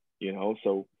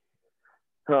 So,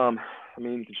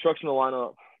 construction of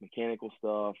lineup, mechanical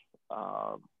stuff,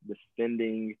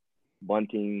 defending,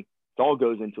 bunting, it all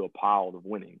goes into a pile of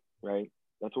winning, right?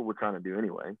 That's what we're trying to do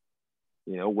anyway.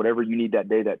 Whatever you need that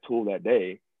day, that tool that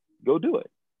day, go do it.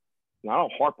 Now, I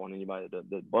don't harp on anybody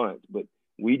that bunts, but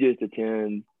we just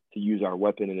intend to use our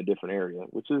weapon in a different area,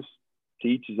 which is to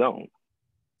each his own.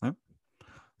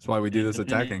 That's why we do this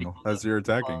attack angle. That's your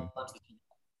attack angle.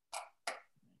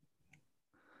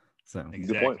 So exactly.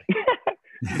 Good point.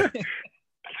 That's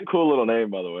a cool little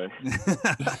name, by the way.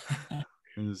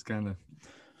 Just kind of.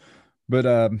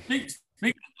 But speaking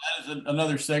of that is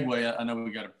another segue. I know we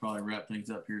got to probably wrap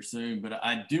things up here soon, but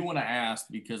I do want to ask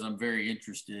because I'm very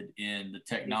interested in the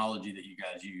technology that you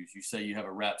guys use. You say you have a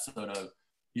Rapsodo.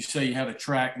 You say you have a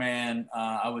TrackMan.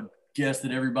 I would guess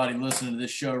that everybody listening to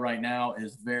this show right now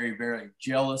is very, very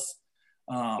jealous.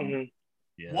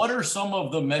 Yes. What are some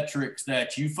of the metrics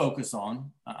that you focus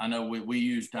on? I know we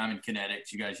use Diamond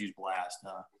Kinetics. You guys use Blast.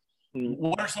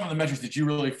 What are some of the metrics that you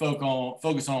really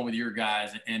focus on with your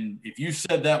guys? And if you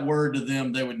said that word to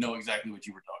them, they would know exactly what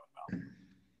you were talking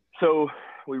about. So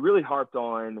we really harped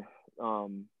on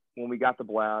when we got the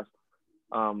Blast,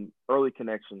 early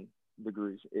connection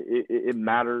degrees. It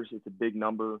matters. It's a big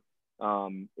number.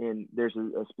 And there's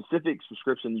a specific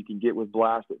subscription you can get with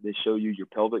Blast that they show you your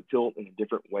pelvic tilt in a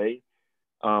different way,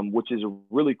 which is a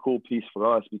really cool piece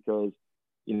for us because,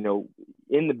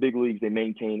 in the big leagues, they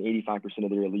maintain 85% of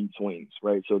their elite swings,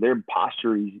 right? So their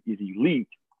posture is elite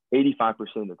 85%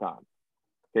 of the time.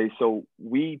 Okay, so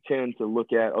we tend to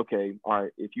look at, okay, all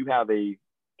right, if you have a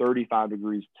 35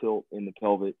 degrees tilt in the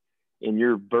pelvic and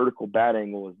your vertical bat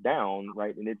angle is down,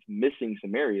 right, and it's missing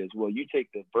some areas, well, you take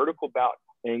the vertical bat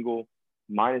angle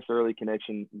minus early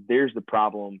connection, there's the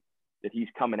problem that he's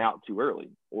coming out too early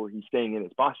or he's staying in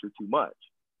his posture too much.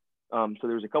 So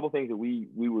there's a couple of things that we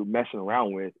were messing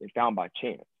around with and found by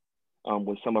chance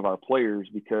with some of our players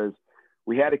because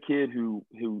we had a kid who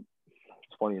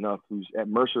it's funny enough, who's at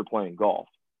Mercer playing golf.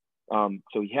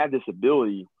 So he had this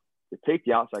ability to take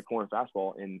the outside corner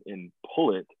fastball and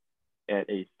pull it at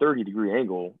a 30-degree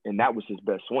angle, and that was his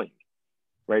best swing.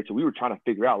 Right. So we were trying to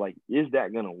figure out, like, is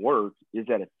that going to work? Is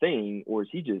that a thing? Or is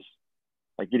he just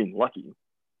like getting lucky,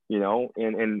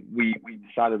 and we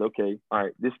decided, okay, all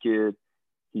right, this kid,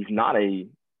 he's not a,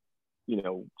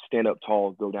 stand up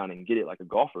tall, go down and get it like a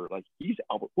golfer. Like, he's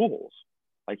Albert Pujols.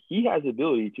 Like, he has the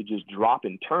ability to just drop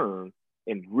and turn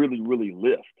and really, really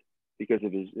lift because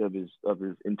of his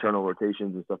internal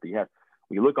rotations and stuff that he has.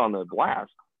 When you look on the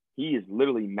Blast, he is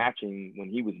literally matching when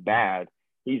he was bad.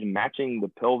 He's matching the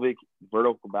pelvic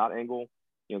vertical bat angle,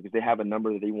 because they have a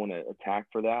number that they want to attack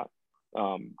for that.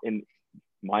 And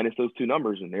minus those two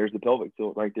numbers, and there's the pelvic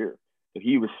tilt right there. So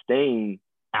he was staying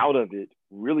out of it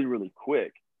really, really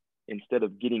quick instead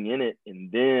of getting in it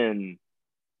and then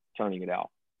turning it out.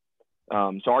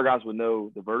 So our guys would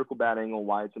know the vertical bat angle,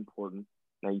 why it's important.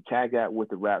 Now you tag that with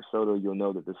the Rapsodo, you'll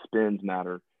know that the spins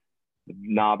matter. The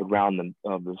knob around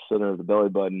the center of the belly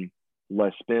button,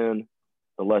 less spin,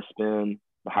 the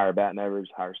higher batting average,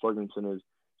 higher slugging percentage.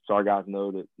 So our guys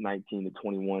know that 19 to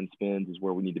 21 spins is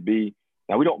where we need to be.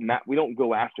 Now we don't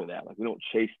go after that. Like, we don't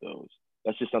chase those.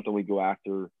 That's just something we go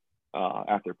after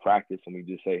practice, and we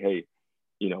just say, hey,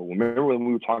 remember when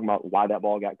we were talking about why that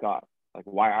ball got caught? Like,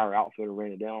 why our outfielder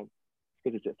ran it down?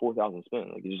 Because it's at 4,000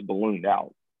 spin. Like, it just ballooned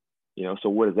out. So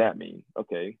what does that mean?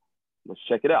 Okay, let's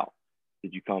check it out.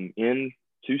 Did you come in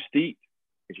too steep?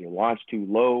 Is your launch too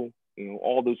low?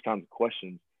 All those kinds of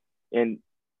questions. And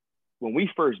when we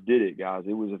first did it, guys,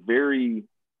 it was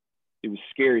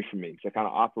scary for me because I kind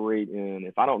of operate in,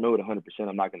 if I don't know it 100%,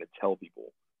 I'm not going to tell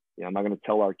people. I'm not going to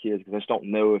tell our kids because I just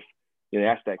don't know if they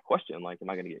ask that question, like, am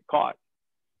I going to get caught?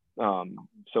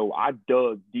 So I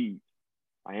dug deep.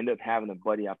 I ended up having a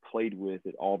buddy I played with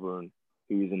at Auburn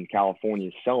who's in California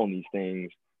selling these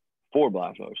things for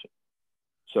Blast Motion.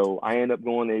 So I end up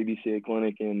going to ABCA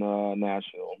clinic in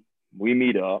Nashville. We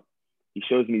meet up. He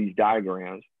shows me these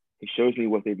diagrams. He shows me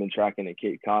what they've been tracking at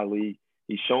Cape Cod League.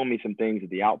 He's showing me some things of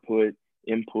the output,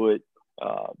 input,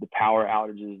 the power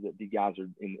outages that these guys are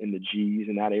in the G's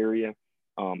in that area,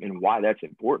 and why that's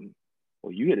important.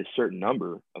 Well, you hit a certain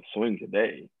number of swings a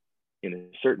day in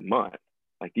a certain month.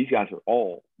 Like, these guys are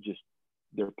all just,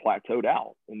 they're plateaued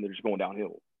out and they're just going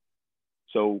downhill.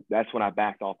 So that's when I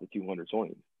backed off the 200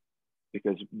 swings,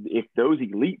 because if those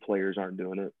elite players aren't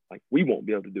doing it, like, we won't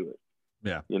be able to do it.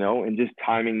 Yeah. You know, and just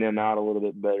timing them out a little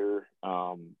bit better.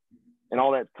 And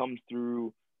all that comes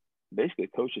through basically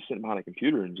a coach just sitting behind a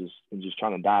computer and just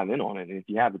trying to dive in on it. And if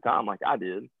you have the time like I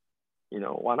did, you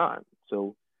know, why not?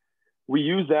 So we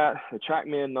use that, the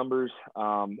TrackMan numbers.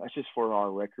 That's just for our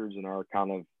records and our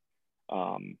kind of,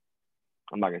 I'm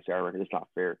not going to say our record, it's not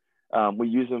fair. We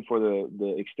use them for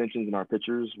the extensions in our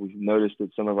pitchers. We've noticed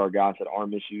that some of our guys had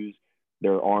arm issues.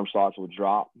 Their arm slots would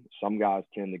drop. Some guys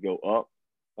tend to go up.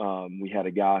 We had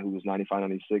a guy who was 95,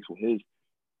 96. Well,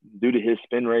 due to his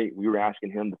spin rate, we were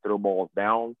asking him to throw balls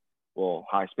down. Well,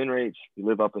 high spin rates, you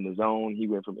live up in the zone. He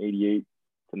went from 88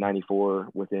 to 94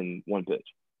 within one pitch.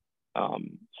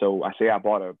 So I say I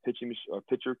bought a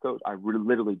pitcher coach. I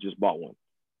literally just bought one,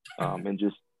 and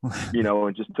just, you know,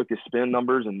 and just took his spin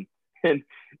numbers and did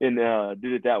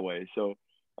it that way. So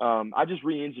I just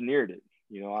re-engineered it.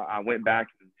 You know, I went back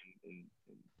and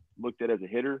looked at it as a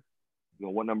hitter, you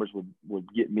know, what numbers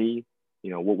would get me,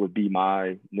 you know, what would be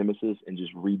my nemesis, and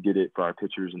just redid it for our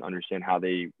pitchers and understand how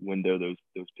they window those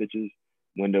pitches,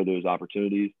 window those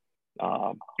opportunities.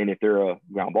 And if they're a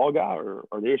ground ball guy, or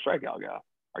are they a strikeout guy?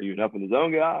 Are you an up in the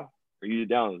zone guy? Or are you a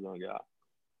down in the zone guy?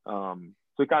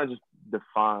 So it kind of just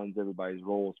defines everybody's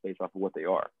roles based off of what they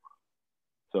are.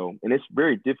 So, and it's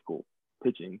very difficult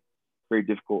pitching, very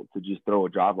difficult to just throw a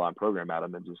drive line program at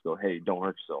them and just go, hey, don't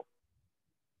hurt yourself.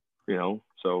 You know,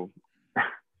 so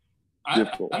I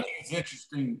think it's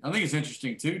interesting. I think it's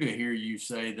interesting too to hear you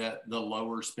say that the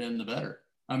lower spin, the better.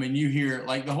 I mean, you hear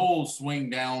like the whole swing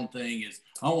down thing is,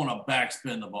 I want to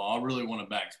backspin the ball. I really want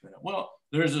to backspin it. Well,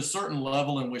 there's a certain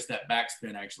level in which that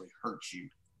backspin actually hurts you.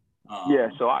 Yeah.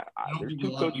 So there's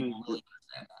two coaches.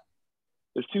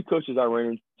 There's two coaches I ran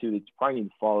into that you probably need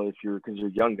to follow because you're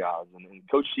young guys. And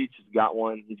Coach Sheets has got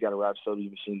one. He's got a Rhapsody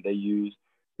machine they use.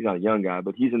 He's not a young guy,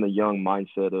 but he's in the young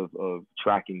mindset of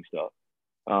tracking stuff.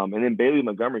 And then Bailey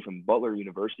Montgomery from Butler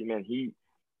University, man, he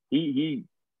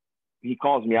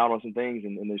calls me out on some things,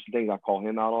 and there's some things I call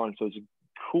him out on. So it's a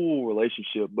cool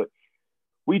relationship. But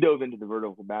we dove into the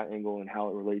vertical bat angle and how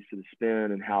it relates to the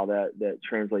spin and how that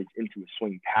translates into a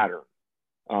swing pattern.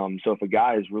 So if a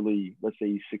guy is really, let's say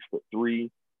he's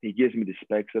 6'3", he gives me the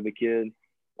specs of a kid,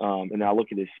 and I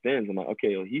look at his spins, I'm like,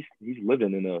 okay, well, he's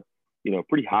living in a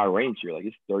pretty high range here. Like,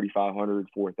 it's 3,500,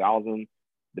 4,000.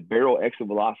 The barrel exit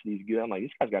velocity is good. I'm like,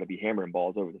 this guy's got to be hammering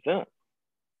balls over the fence.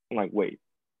 I'm like, wait,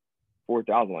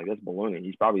 4,000, like, that's ballooning.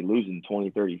 He's probably losing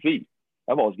 20, 30 feet.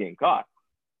 That ball's getting caught,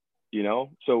 you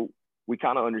know? So we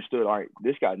kind of understood, all right,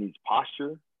 this guy needs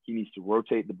posture. He needs to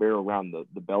rotate the barrel around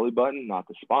the belly button, not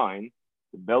the spine.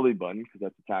 The belly button, because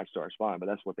that's attached to our spine, but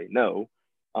that's what they know.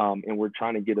 And we're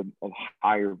trying to get a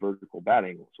higher vertical bat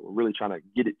angle. So we're really trying to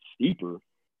get it steeper,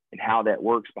 and how that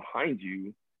works behind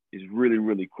you is really,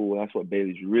 really cool. That's what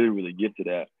Bailey's really, really gifted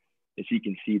at, is he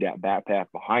can see that bat path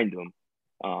behind him,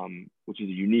 which is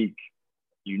a unique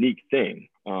thing.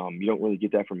 You don't really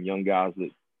get that from young guys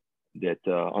that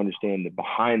understand that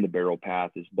behind the barrel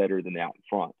path is better than out in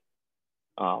front.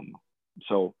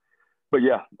 But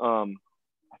yeah, I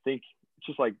think it's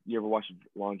just like, you ever watch a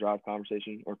long drive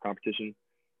conversation or competition,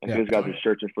 and those guys are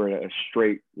searching for a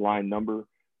straight line number.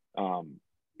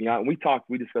 You know, we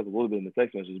discussed a little bit in the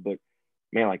text messages, but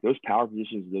man, like those power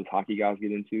positions those hockey guys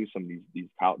get into, some of these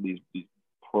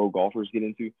pro golfers get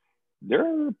into,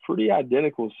 they're pretty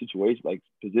identical situations, like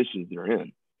positions they're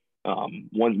in.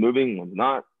 One's moving, one's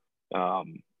not.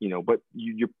 You know, but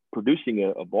you're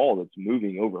producing a ball that's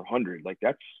moving over 100. Like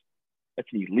that's an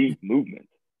elite movement.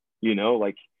 You know,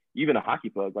 like even a hockey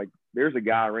puck. Like there's a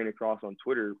guy I ran across on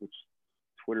Twitter, which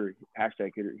Twitter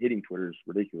hashtag hitting Twitter is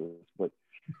ridiculous, but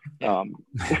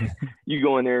you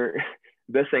go in there.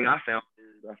 Best thing I found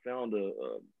is I found a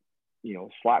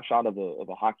slap shot of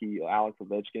a hockey Alex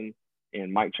Ovechkin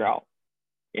and Mike Trout,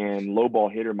 and low ball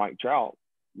hitter Mike Trout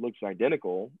looks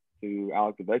identical to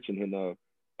Alex Ovechkin in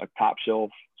a top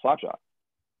shelf slap shot.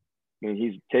 I mean,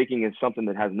 he's taking something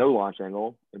that has no launch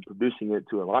angle and producing it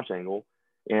to a launch angle,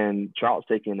 and Trout's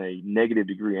taking a negative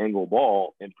degree angle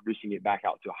ball and producing it back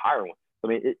out to a higher one. I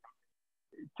mean,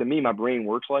 to me, my brain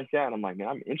works like that, and I'm like, man,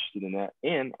 I'm interested in that,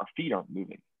 and our feet aren't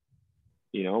moving.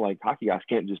 You know, like hockey guys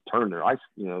can't just turn their ice,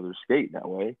 you know, their skate that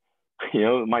way. You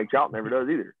know, Mike Trout never does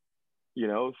either. You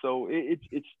know, so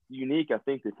it's unique. I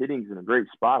think that hitting's in a great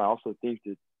spot. I also think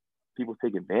that people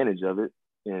take advantage of it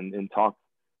and talk,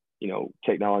 you know,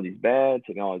 technology's bad,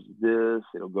 technology's this,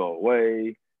 it'll go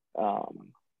away.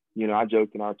 You know, I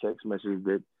joked in our text message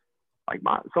that like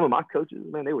some of my coaches,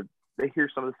 man, they hear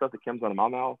some of the stuff that comes out of my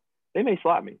mouth, they may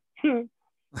slap me. You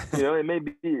know,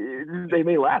 they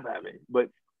may laugh at me, but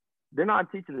they're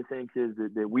not teaching the same kids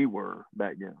that we were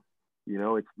back then. You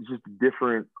know, it's just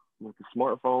different with the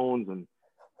smartphones and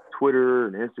Twitter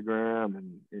and Instagram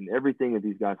and everything that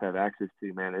these guys have access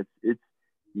to, man. It's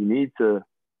you need to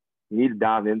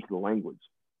dive into the language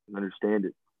and understand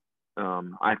it.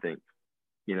 I think,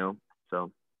 you know,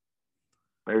 so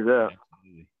there's that.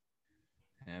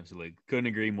 Absolutely. Couldn't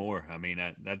agree more. I mean,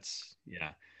 that's, yeah,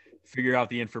 figure out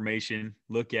the information,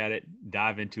 look at it,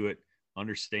 dive into it,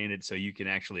 understand it so you can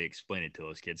actually explain it to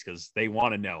those kids because they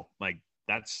want to know. Like,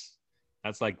 that's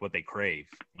like what they crave.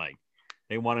 Like,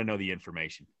 they want to know the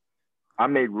information. I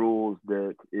made rules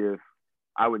that if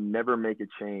I would never make a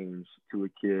change to a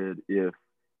kid if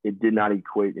it did not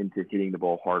equate into hitting the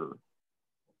ball harder.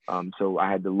 So I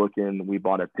had to look in. We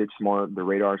bought a PitchSmart, the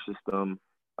radar system.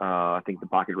 I think the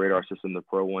pocket radar system, the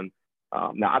pro one.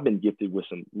 Now I've been gifted with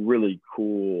some really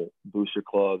cool booster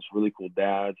clubs, really cool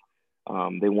dads.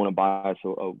 They want to buy us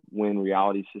a Win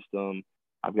reality system.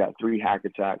 I've got 3 hack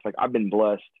attacks. Like I've been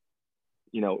blessed,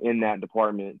 you know, in that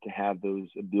department to have those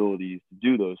abilities to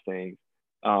do those things.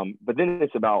 But then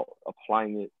it's about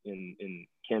applying it in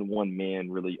can one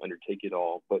man really undertake it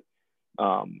all? But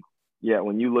yeah,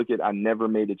 when you look at, I never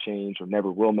made a change or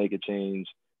never will make a change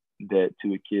that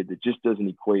to a kid that just doesn't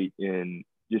equate in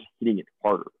just hitting it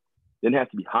harder. It doesn't have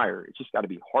to be higher. It's just got to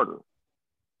be harder.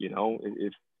 You know,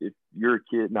 if you're a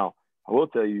kid, now I will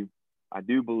tell you, I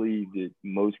do believe that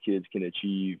most kids can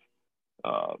achieve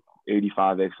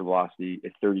 85 extra velocity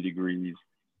at 30 degrees.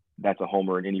 That's a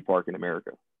homer in any park in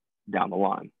America down the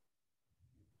line.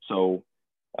 So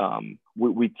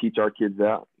we teach our kids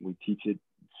that. We teach it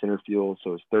center field.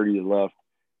 So it's 30 to left,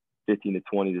 15 to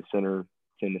 20 to center,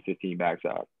 10 to 15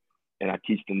 backside. And I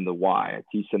teach them the why. I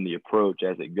teach them the approach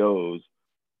as it goes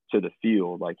to the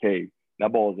field. Like, hey,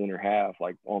 that ball is inner half,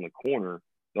 like on the corner.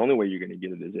 The only way you're going to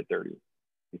get it is at 30.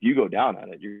 If you go down at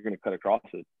it, you're going to cut across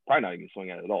it. Probably not even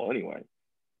swing at it at all anyway.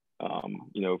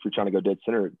 You know, if you're trying to go dead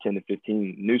center at 10 to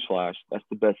 15, newsflash, that's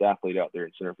the best athlete out there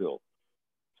in center field.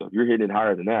 So if you're hitting it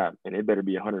higher than that, and it better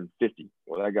be 150,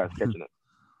 well, that guy's catching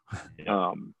it.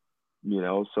 You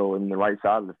know, so in the right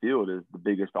side of the field is the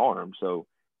biggest arm. So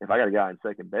if I got a guy in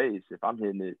second base, if I'm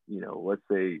hitting it, you know, let's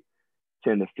say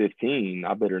 10 to 15,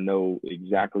 I better know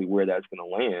exactly where that's going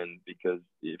to land because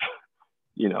if,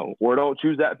 you know, or don't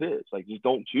choose that pitch. Like, just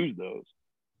don't choose those.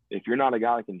 If you're not a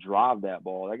guy that can drive that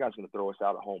ball, that guy's going to throw us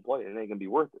out at home plate and it ain't going to be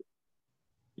worth it.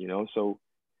 You know, so,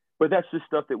 but that's just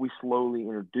stuff that we slowly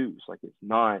introduce. Like, it's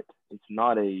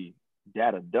not a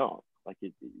data dump. Like,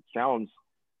 it sounds,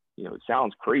 you know, it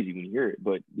sounds crazy when you hear it,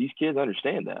 but these kids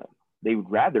understand that. They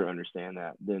would rather understand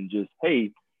that than just,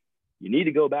 hey, you need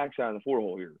to go backside in the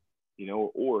 4-hole here, you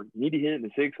know, or you need to hit it in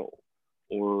the 6-hole,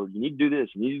 or you need to do this,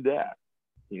 you need to do that.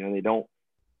 You know, they don't,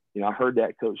 you know, I heard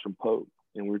that coach from Pope,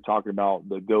 and we were talking about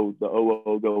the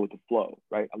OO go with the flow,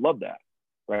 right? I love that,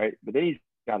 right? But then he's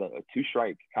got a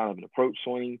 2-strike kind of an approach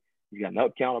swing. He's got an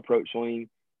up count approach swing.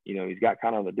 You know, he's got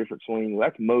kind of a different swing. Well,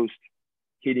 that's most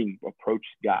hitting approach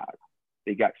guys.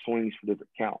 They got swings for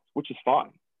different counts, which is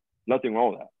fine. Nothing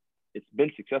wrong with that. It's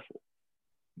been successful.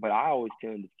 But I always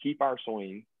tend to keep our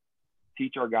swing,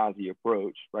 teach our guys the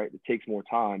approach, right? It takes more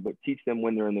time, but teach them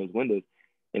when they're in those windows.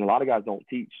 And a lot of guys don't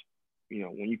teach. You know,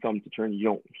 when you come to Trinity, you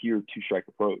don't hear 2-strike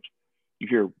approach. You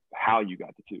hear how you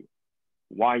got to 2,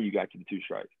 why you got to the 2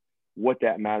 strikes, what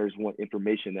that matters, what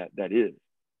information that is,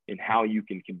 and how you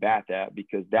can combat that,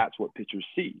 because that's what pitchers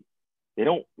see. They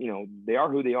don't, you know, they are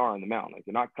who they are on the mound. Like,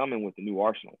 they're not coming with a new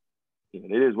arsenal. You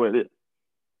know, it is what it is.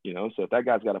 You know, so if that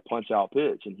guy's got a punch-out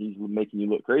pitch and he's making you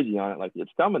look crazy on it, like,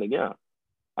 it's coming again.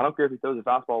 I don't care if he throws a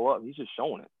fastball up. He's just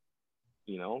showing it,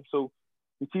 you know. So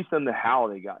we teach them the how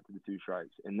they got to the 2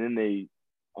 strikes, and then they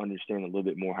understand a little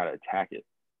bit more how to attack it.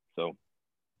 So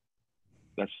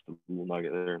that's the little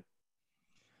nugget there.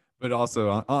 But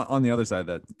also on the other side of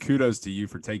that, kudos to you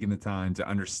for taking the time to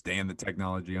understand the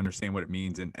technology, understand what it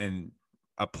means, and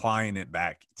applying it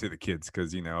back to the kids.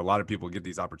 Because, you know, a lot of people get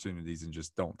these opportunities and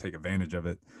just don't take advantage of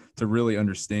it to really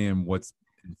understand what's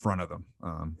in front of them.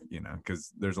 You know,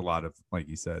 because there's a lot of, like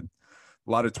you said,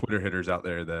 a lot of Twitter hitters out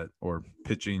there that, or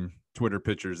pitching Twitter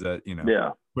pitchers that,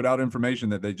 put out information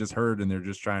that they just heard and they're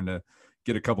just trying to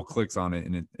get a couple clicks on it,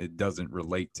 and it doesn't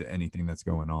relate to anything that's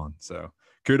going on. So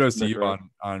kudos to you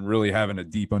on really having a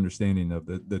deep understanding of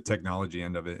the technology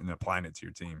end of it and applying it to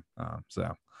your team. So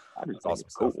I just think awesome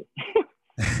it's stuff. cool.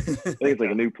 I think it's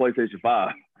like a new PlayStation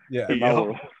 5 in my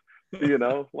world.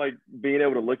 Like being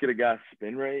able to look at a guy's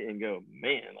spin rate and go,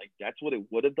 man, like that's what it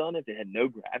would have done if it had no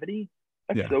gravity.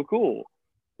 That's so cool.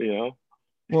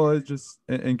 Well, it's just,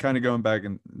 and kind of going back,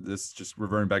 and this just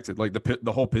reverting back to like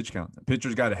the whole pitch count. The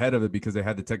pitchers got ahead of it because they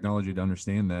had the technology to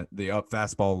understand that the up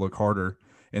fastball look harder,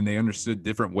 and they understood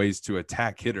different ways to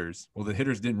attack hitters. Well, the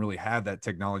hitters didn't really have that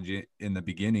technology in the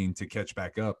beginning to catch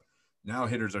back up. Now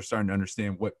hitters are starting to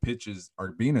understand what pitches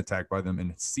are being attacked by them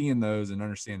and seeing those and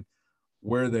understand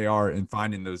where they are and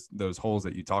finding those holes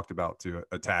that you talked about to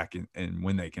attack and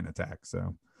when they can attack.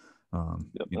 So,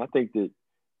 I think that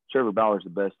Trevor Bauer's the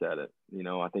best at it.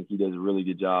 I think he does a really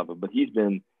good job. But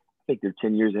I think they're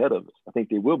 10 years ahead of us. I think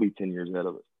they will be 10 years ahead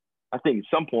of us. I think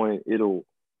at some point it'll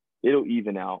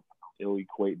even out. It'll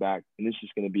equate back. And it's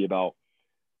just going to be about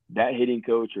that hitting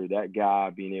coach or that guy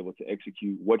being able to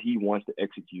execute what he wants to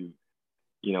execute,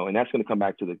 and that's going to come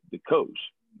back to the coach,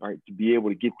 right? To be able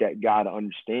to get that guy to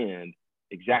understand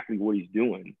exactly what he's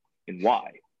doing and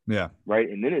why. Yeah. Right.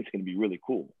 And then it's going to be really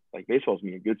cool. Like baseball's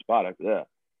going to be a good spot after that.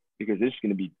 Because it's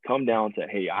going to come down to,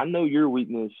 hey, I know your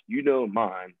weakness, you know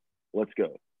mine. Let's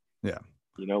go. Yeah.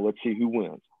 Let's see who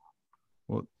wins.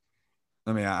 Well,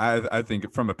 I mean, I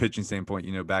think from a pitching standpoint,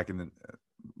 back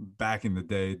in the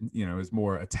day, it was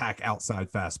more attack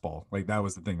outside fastball. Like that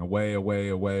was the thing,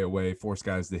 away, force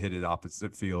guys to hit it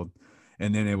opposite field.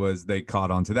 And then they caught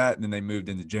on to that. And then they moved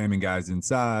into jamming guys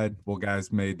inside. Well,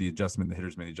 guys made the adjustment. The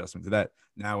hitters made the adjustment to that.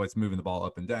 Now it's moving the ball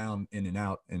up and down, in and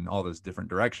out, in all those different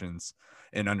directions,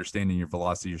 and understanding your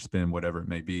velocity, your spin, whatever it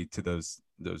may be, to those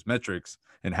metrics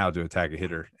and how to attack a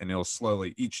hitter. And it'll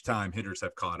slowly, each time hitters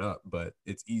have caught up, but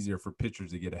it's easier for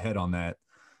pitchers to get ahead on that,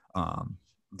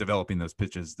 developing those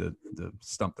pitches to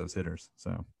stump those hitters.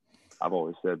 So I've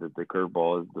always said that the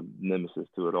curveball is the nemesis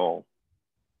to it all.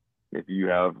 If you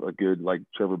have a good, like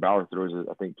Trevor Bauer throws it,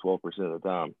 I think 12% of the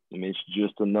time. I mean, it's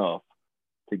just enough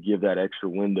to give that extra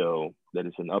window that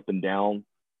it's an up and down.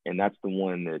 And that's the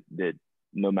one that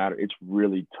no matter, it's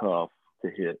really tough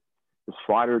to hit. The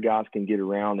slider guys can get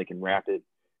around, they can wrap it.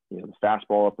 The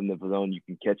fastball up in the zone, you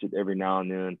can catch it every now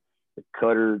and then. The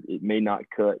cutter, it may not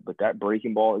cut, but that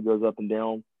breaking ball, it goes up and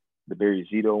down. The Barry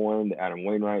Zito one, the Adam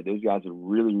Wainwright, those guys are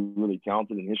really, really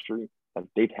talented in history. Like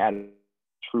they've had a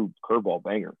true curveball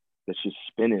banger that's just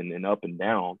spinning and up and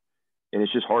down, and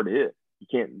it's just hard to hit.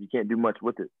 You can't do much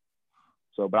with it.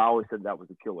 So, but I always said that was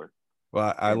the killer.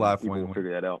 Well, I laugh when we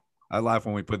figure that out. I laugh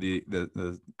when we put the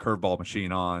curveball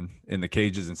machine on in the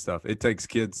cages and stuff. It takes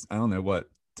kids, I don't know what,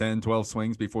 10, 12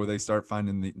 swings before they start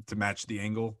finding to match the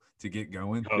angle to get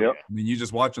going. Oh, yep. I mean, you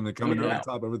just watch them, they're coming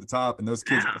over the top, and those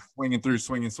kids are swinging through.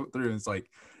 And it's like,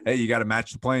 hey, you got to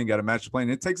match the plane,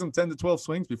 It takes them 10 to 12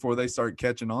 swings before they start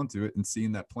catching on to it and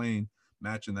seeing that plane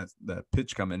matching that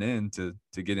pitch coming in to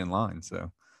get in line. So,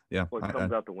 yeah. Well, it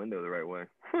comes out the window the right way.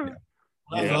 Yeah.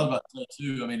 I thought about that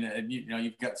too. I mean,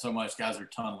 you've got so much guys are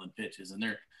tunneling pitches, and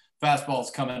their fastball's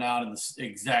coming out in the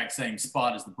exact same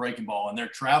spot as the breaking ball, and they're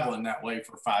traveling that way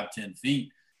for 5-10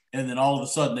 feet, and then all of a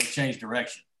sudden they change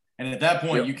direction. And at that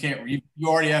point, you can't. You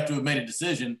already have to have made a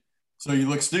decision, so you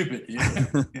look stupid.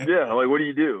 Yeah, like what do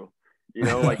you do?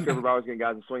 Like Trevor Bauer's getting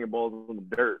guys and swinging balls in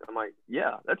the dirt. I'm like,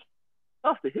 yeah, that's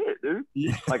tough to hit, dude.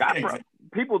 Yeah, like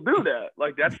people do that.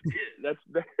 Like that's it. That's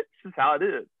just how it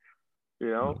is.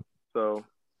 So,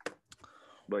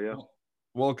 but yeah.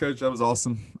 Well, Coach, that was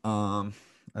awesome.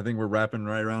 I think we're wrapping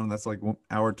right around. That's like 1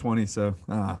 hour 20. So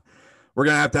we're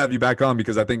gonna have to have you back on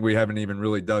because I think we haven't even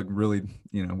really dug.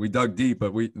 We dug deep,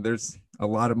 but there's a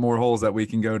lot of more holes that we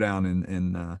can go down.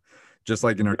 And just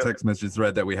like in our text message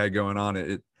thread that we had going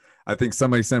on, I think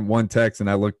somebody sent one text, and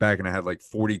I looked back and I had like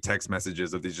 40 text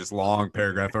messages of these just long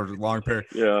paragraph or long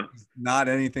paragraph. Yeah. Not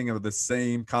anything of the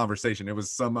same conversation. It was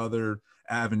some other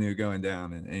avenue going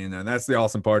down, and that's the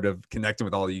awesome part of connecting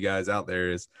with all of you guys out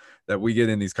there is that we get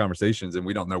in these conversations and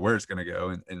we don't know where it's going to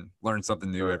go and learn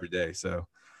something new every day. So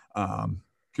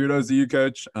kudos to you,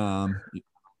 Coach.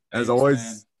 As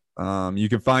always, you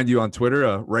can find you on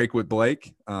Twitter, Rake with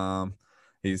Blake.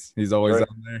 He's always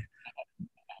on there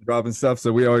dropping stuff,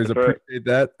 so we always appreciate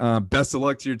that. Best of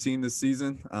luck to your team this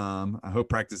season. I hope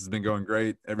practice has been going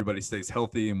great, everybody stays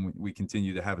healthy, and we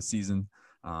continue to have a season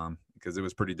because it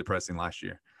was pretty depressing last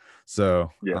year. So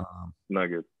yeah, not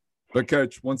good. But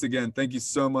Coach, once again, thank you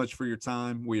so much for your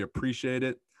time. We appreciate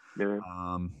it. Yeah.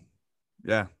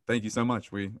 Yeah, thank you so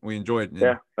much. We enjoyed it. And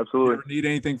Yeah, absolutely. if you ever need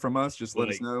anything from us, just let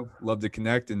us know. Love to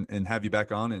connect and have you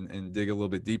back on and dig a little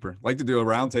bit deeper. Like to do a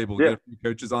roundtable, get a few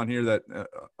coaches on here that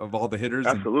of all the hitters,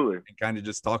 absolutely, and kind of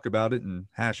just talk about it and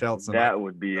hash out some. That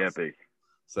would be epic.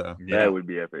 So that would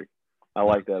be epic. I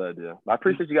like that idea. I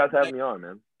appreciate you guys having me on,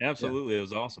 man. Absolutely, it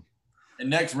was awesome. And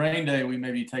next rain day, we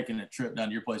may be taking a trip down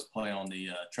to your place to play on the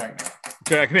TrackMan.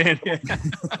 TrackMan, yeah.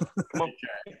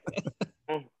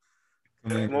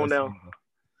 Come on down.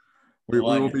 We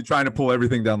will be trying to pull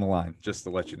everything down the line, just to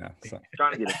let you know. So.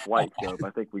 Trying to get a flight, so I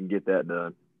think we can get that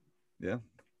done. Yeah.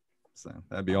 So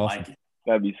that'd be awesome.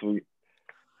 That'd be sweet.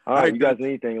 All right, you guys need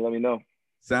anything, let me know.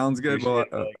 Sounds good. Well,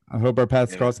 I hope our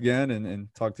paths cross again and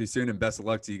talk to you soon, and best of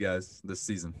luck to you guys this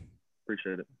season.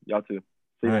 Appreciate it. Y'all too.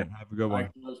 See you. All right, have a good one.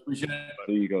 Appreciate it.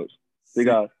 See you, Coach. See you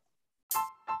guys.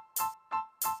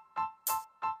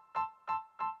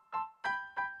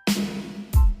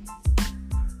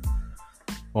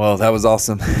 Well, that was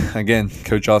awesome. Again,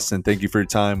 Coach Austin, thank you for your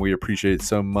time. We appreciate it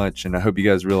so much. And I hope you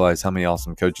guys realize how many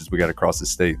awesome coaches we got across the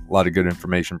state. A lot of good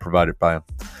information provided by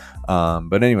them.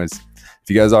 But anyways, if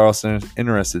you guys are also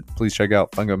interested, please check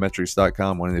out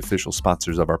fungometrics.com, one of the official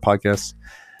sponsors of our podcast.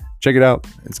 Check it out.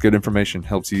 It's good information.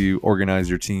 Helps you organize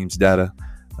your team's data,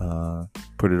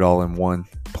 put it all in one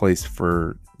place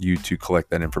for you to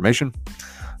collect that information.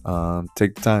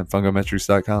 Take the time,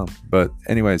 fungometrics.com. But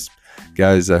anyways,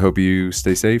 guys, I hope you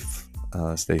stay safe,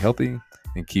 stay healthy,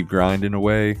 and keep grinding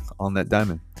away on that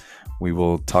diamond. We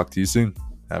will talk to you soon.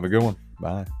 Have a good one.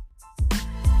 Bye.